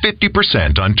than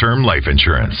 50% on term life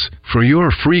insurance. For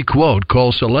your free quote,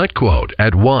 call SelectQuote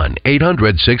at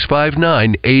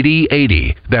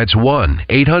 1-800-659-8080. That's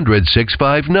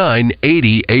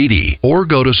 1-800-659-8080. Or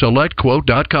go to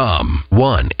SelectQuote.com.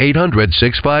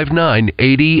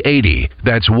 1-800-659-8080.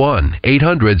 That's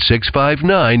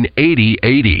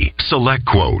 1-800-659-8080.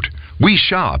 SelectQuote. We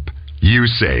shop. You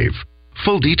save.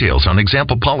 Full details on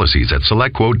example policies at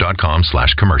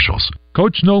SelectQuote.com/commercials.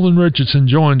 Coach Nolan Richardson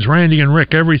joins Randy and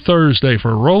Rick every Thursday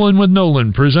for Rollin' with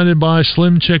Nolan, presented by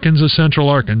Slim Chickens of Central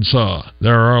Arkansas.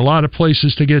 There are a lot of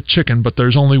places to get chicken, but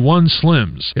there's only one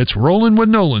Slim's. It's Rollin' with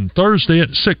Nolan, Thursday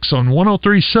at 6 on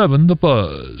 103.7 The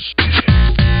Buzz.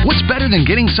 What's better than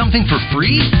getting something for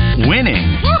free?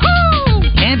 Winning. Woohoo!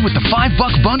 And with the $5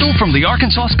 bundle from the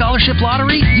Arkansas Scholarship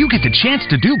Lottery, you get the chance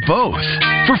to do both.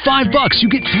 For $5, you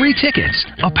get 3 tickets,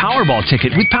 a Powerball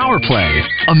ticket with Power Play,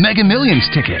 a Mega Millions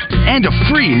ticket, and a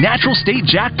free Natural State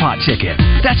Jackpot ticket.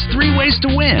 That's 3 ways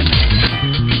to win.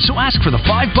 So ask for the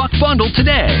 $5 bundle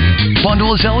today.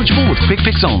 Bundle is eligible with Quick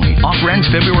Picks only. Offer ends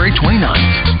February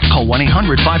 29th. Call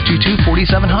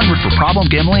 1-800-522-4700 for Problem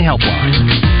Gambling Helpline.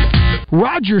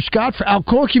 Roger Scott for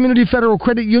Alcoa Community Federal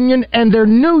Credit Union and their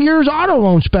New Year's auto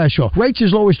loan special. Rates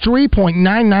as low as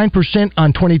 3.99%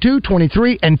 on 22,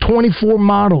 23, and 24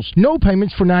 models. No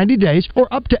payments for 90 days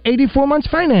or up to 84 months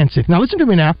financing. Now listen to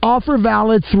me now. Offer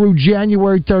valid through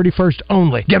January 31st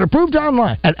only. Get approved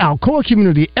online at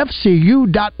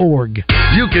alcoacommunityfcu.org.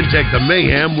 You can take the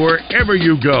Mayhem wherever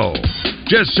you go.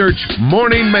 Just search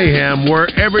Morning Mayhem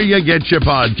wherever you get your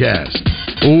podcast.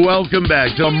 Welcome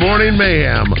back to Morning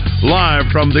Mayhem, live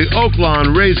from the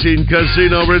Oaklawn Racing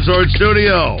Casino Resort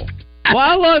Studio. Well,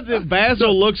 I love that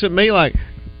Basil looks at me like,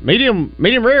 medium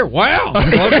rare, wow.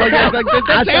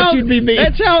 That's how you'd be me.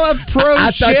 That's how a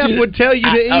pro chef would tell you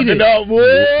to eat it.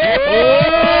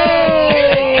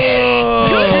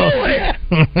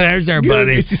 There's our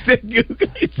buddy. Google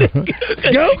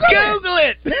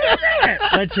it.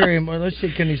 Let's hear him. Let's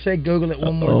see. Can he say Google it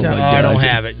one more time? I don't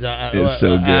have it. It's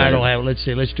so good. I don't have it. Let's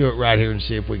see. Let's do it right here and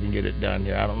see if we can get it done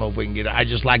here. I don't know if we can get it. I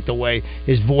just like the way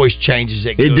his voice changes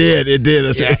at Google. It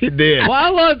did. Yeah. It did. Well, I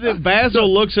love that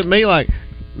Basil looks at me like,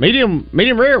 medium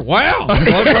rare, wow.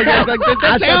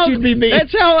 That's how you'd be me.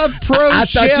 That's how a pro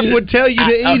chef would tell you to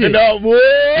eat it.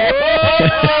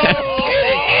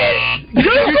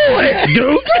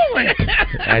 Google it.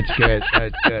 That's good.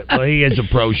 Well, he is a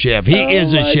pro chef. He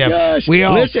is a chef. Gosh. We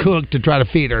all cook to try to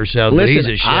feed ourselves, but he's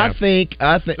a chef. I think.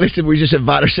 Listen, we just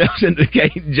invite ourselves into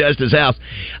Kate and Justin's house.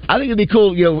 I think it'd be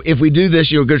cool, if we do this.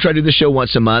 We're going to try to do this show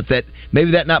once a month. That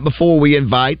maybe that night before we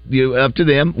invite up to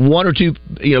them one or two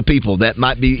people that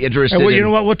might be interested. Well, you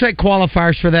know what? We'll take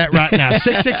qualifiers for that right now.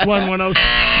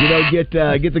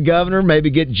 66110. Get the governor.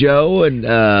 Maybe get Joe and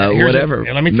whatever.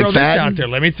 Let me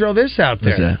throw this out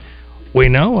there. We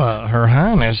know Her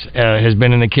Highness has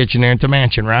been in the kitchen there at the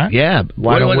mansion, right? Yeah.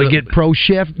 Why don't we get pro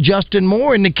chef Justin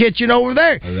Moore in the kitchen over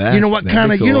there? You know what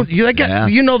kind of cool.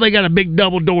 They got a big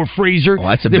double door freezer. Oh,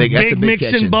 that's a big mixing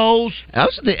kitchen. bowls. I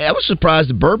was surprised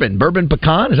at bourbon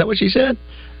pecan. Is that what she said?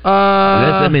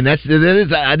 I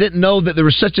didn't know that there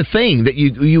was such a thing that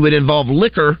you would involve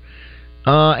liquor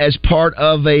as part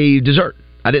of a dessert.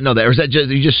 I didn't know that. Or is that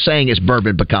you're just saying it's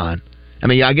bourbon pecan? I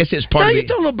mean, I guess it's part of you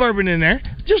throw a little bourbon in there,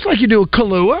 just like you do a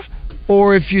Kahlua,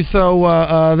 or if you throw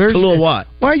there's Kahlua what?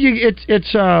 Well,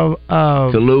 it's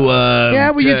Kahlua.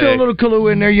 Yeah, well, you throw a little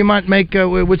Kahlua in there. You might make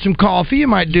with some coffee. You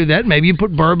might do that. Maybe you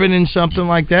put bourbon in something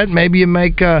like that. Maybe you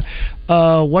make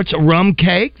what's a rum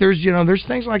cake? There's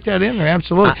things like that in there.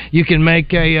 Absolutely, you can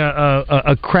make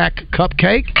a crack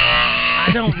cupcake.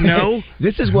 I don't know.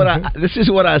 This is what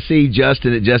I see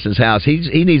Justin at Justin's house.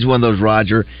 He needs one of those,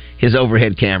 Roger, his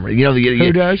overhead camera.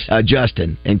 Who does?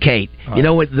 Justin and Kate. You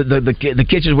know what the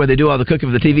kitchens where they do all the cooking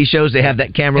for the TV shows, they have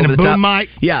that camera over the top. Mic.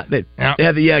 Yeah, they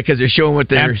have because they're showing what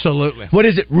they're absolutely. What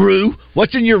is it? Roux?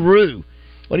 What's in your roux?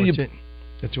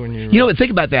 That's when you. Think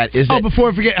about that.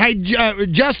 Before I forget, hey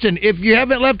Justin, if you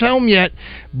haven't left home yet,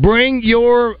 bring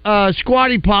your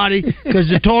squatty potty because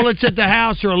the toilets at the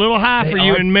house are a little high for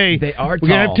you and me. They are tall. We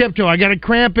got to tiptoe. I got a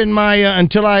cramp in my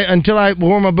until I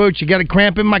wore my boots. You got a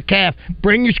cramp in my calf.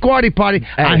 Bring your squatty potty.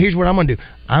 Hey. Here's what I'm going to do.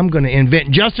 I'm going to invent.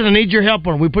 Justin, I need your help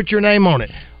on it. We put your name on it.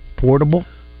 Portable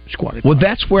squatty potty. Well,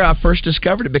 that's where I first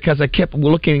discovered it because I kept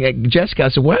looking at Jessica. I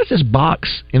said, "Why is this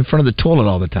box in front of the toilet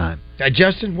all the time?"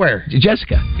 Justin, where?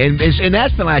 Jessica. And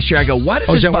Aspen last year, I go, "What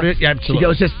is this box?" Absolutely. She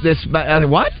goes, "This." I said,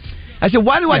 "What?" I said,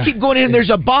 "Why do I keep going in and there's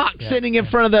a box sitting in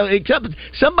front of the...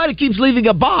 Somebody keeps leaving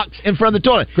a box in front of the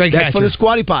toilet." That's for the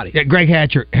squatty potty. Yeah, Greg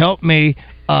Hatcher, help me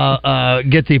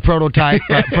get the prototype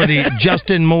for the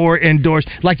Justin Moore endorsed,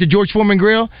 like the George Foreman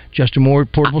grill, Justin Moore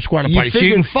portable squatty potty. So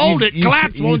you can fold it,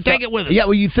 collapse it, and take it with us. Yeah,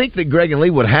 well, you think that Greg and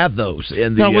Lee would have those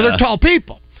in the... No, well, they're tall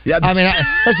people. Yeah, I mean,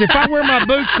 if I wear my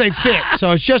boots, they fit.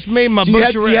 So it's just me and my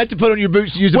boots. You have to put on your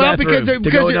boots to use the bathroom to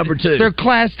go in number 2. They're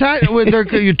class tight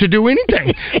to do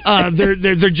anything.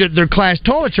 They're class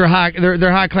toilets. They're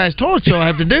high class toilets, so I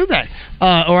have to do that.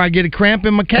 Or I get a cramp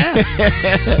in my calf.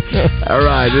 All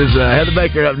right, there's Heather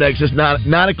Baker up next. It's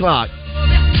 9 o'clock.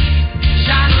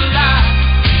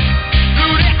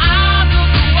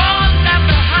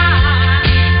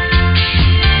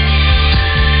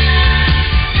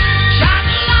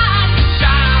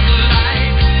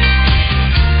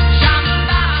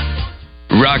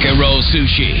 Rock and roll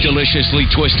sushi. Deliciously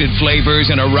twisted flavors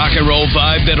and a rock and roll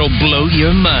vibe that'll blow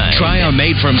your mind. Try our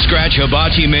made-from-scratch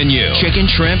hibachi menu. Chicken,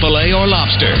 shrimp, filet, or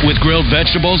lobster with grilled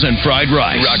vegetables and fried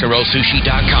rice.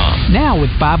 RockandRollSushi.com. Now with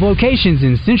 5 locations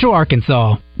in Central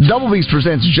Arkansas. Double B's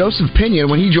presents Joseph Pinion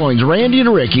when he joins Randy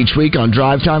and Rick each week on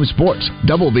Drive Time Sports.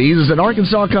 Double B's is an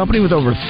Arkansas company with over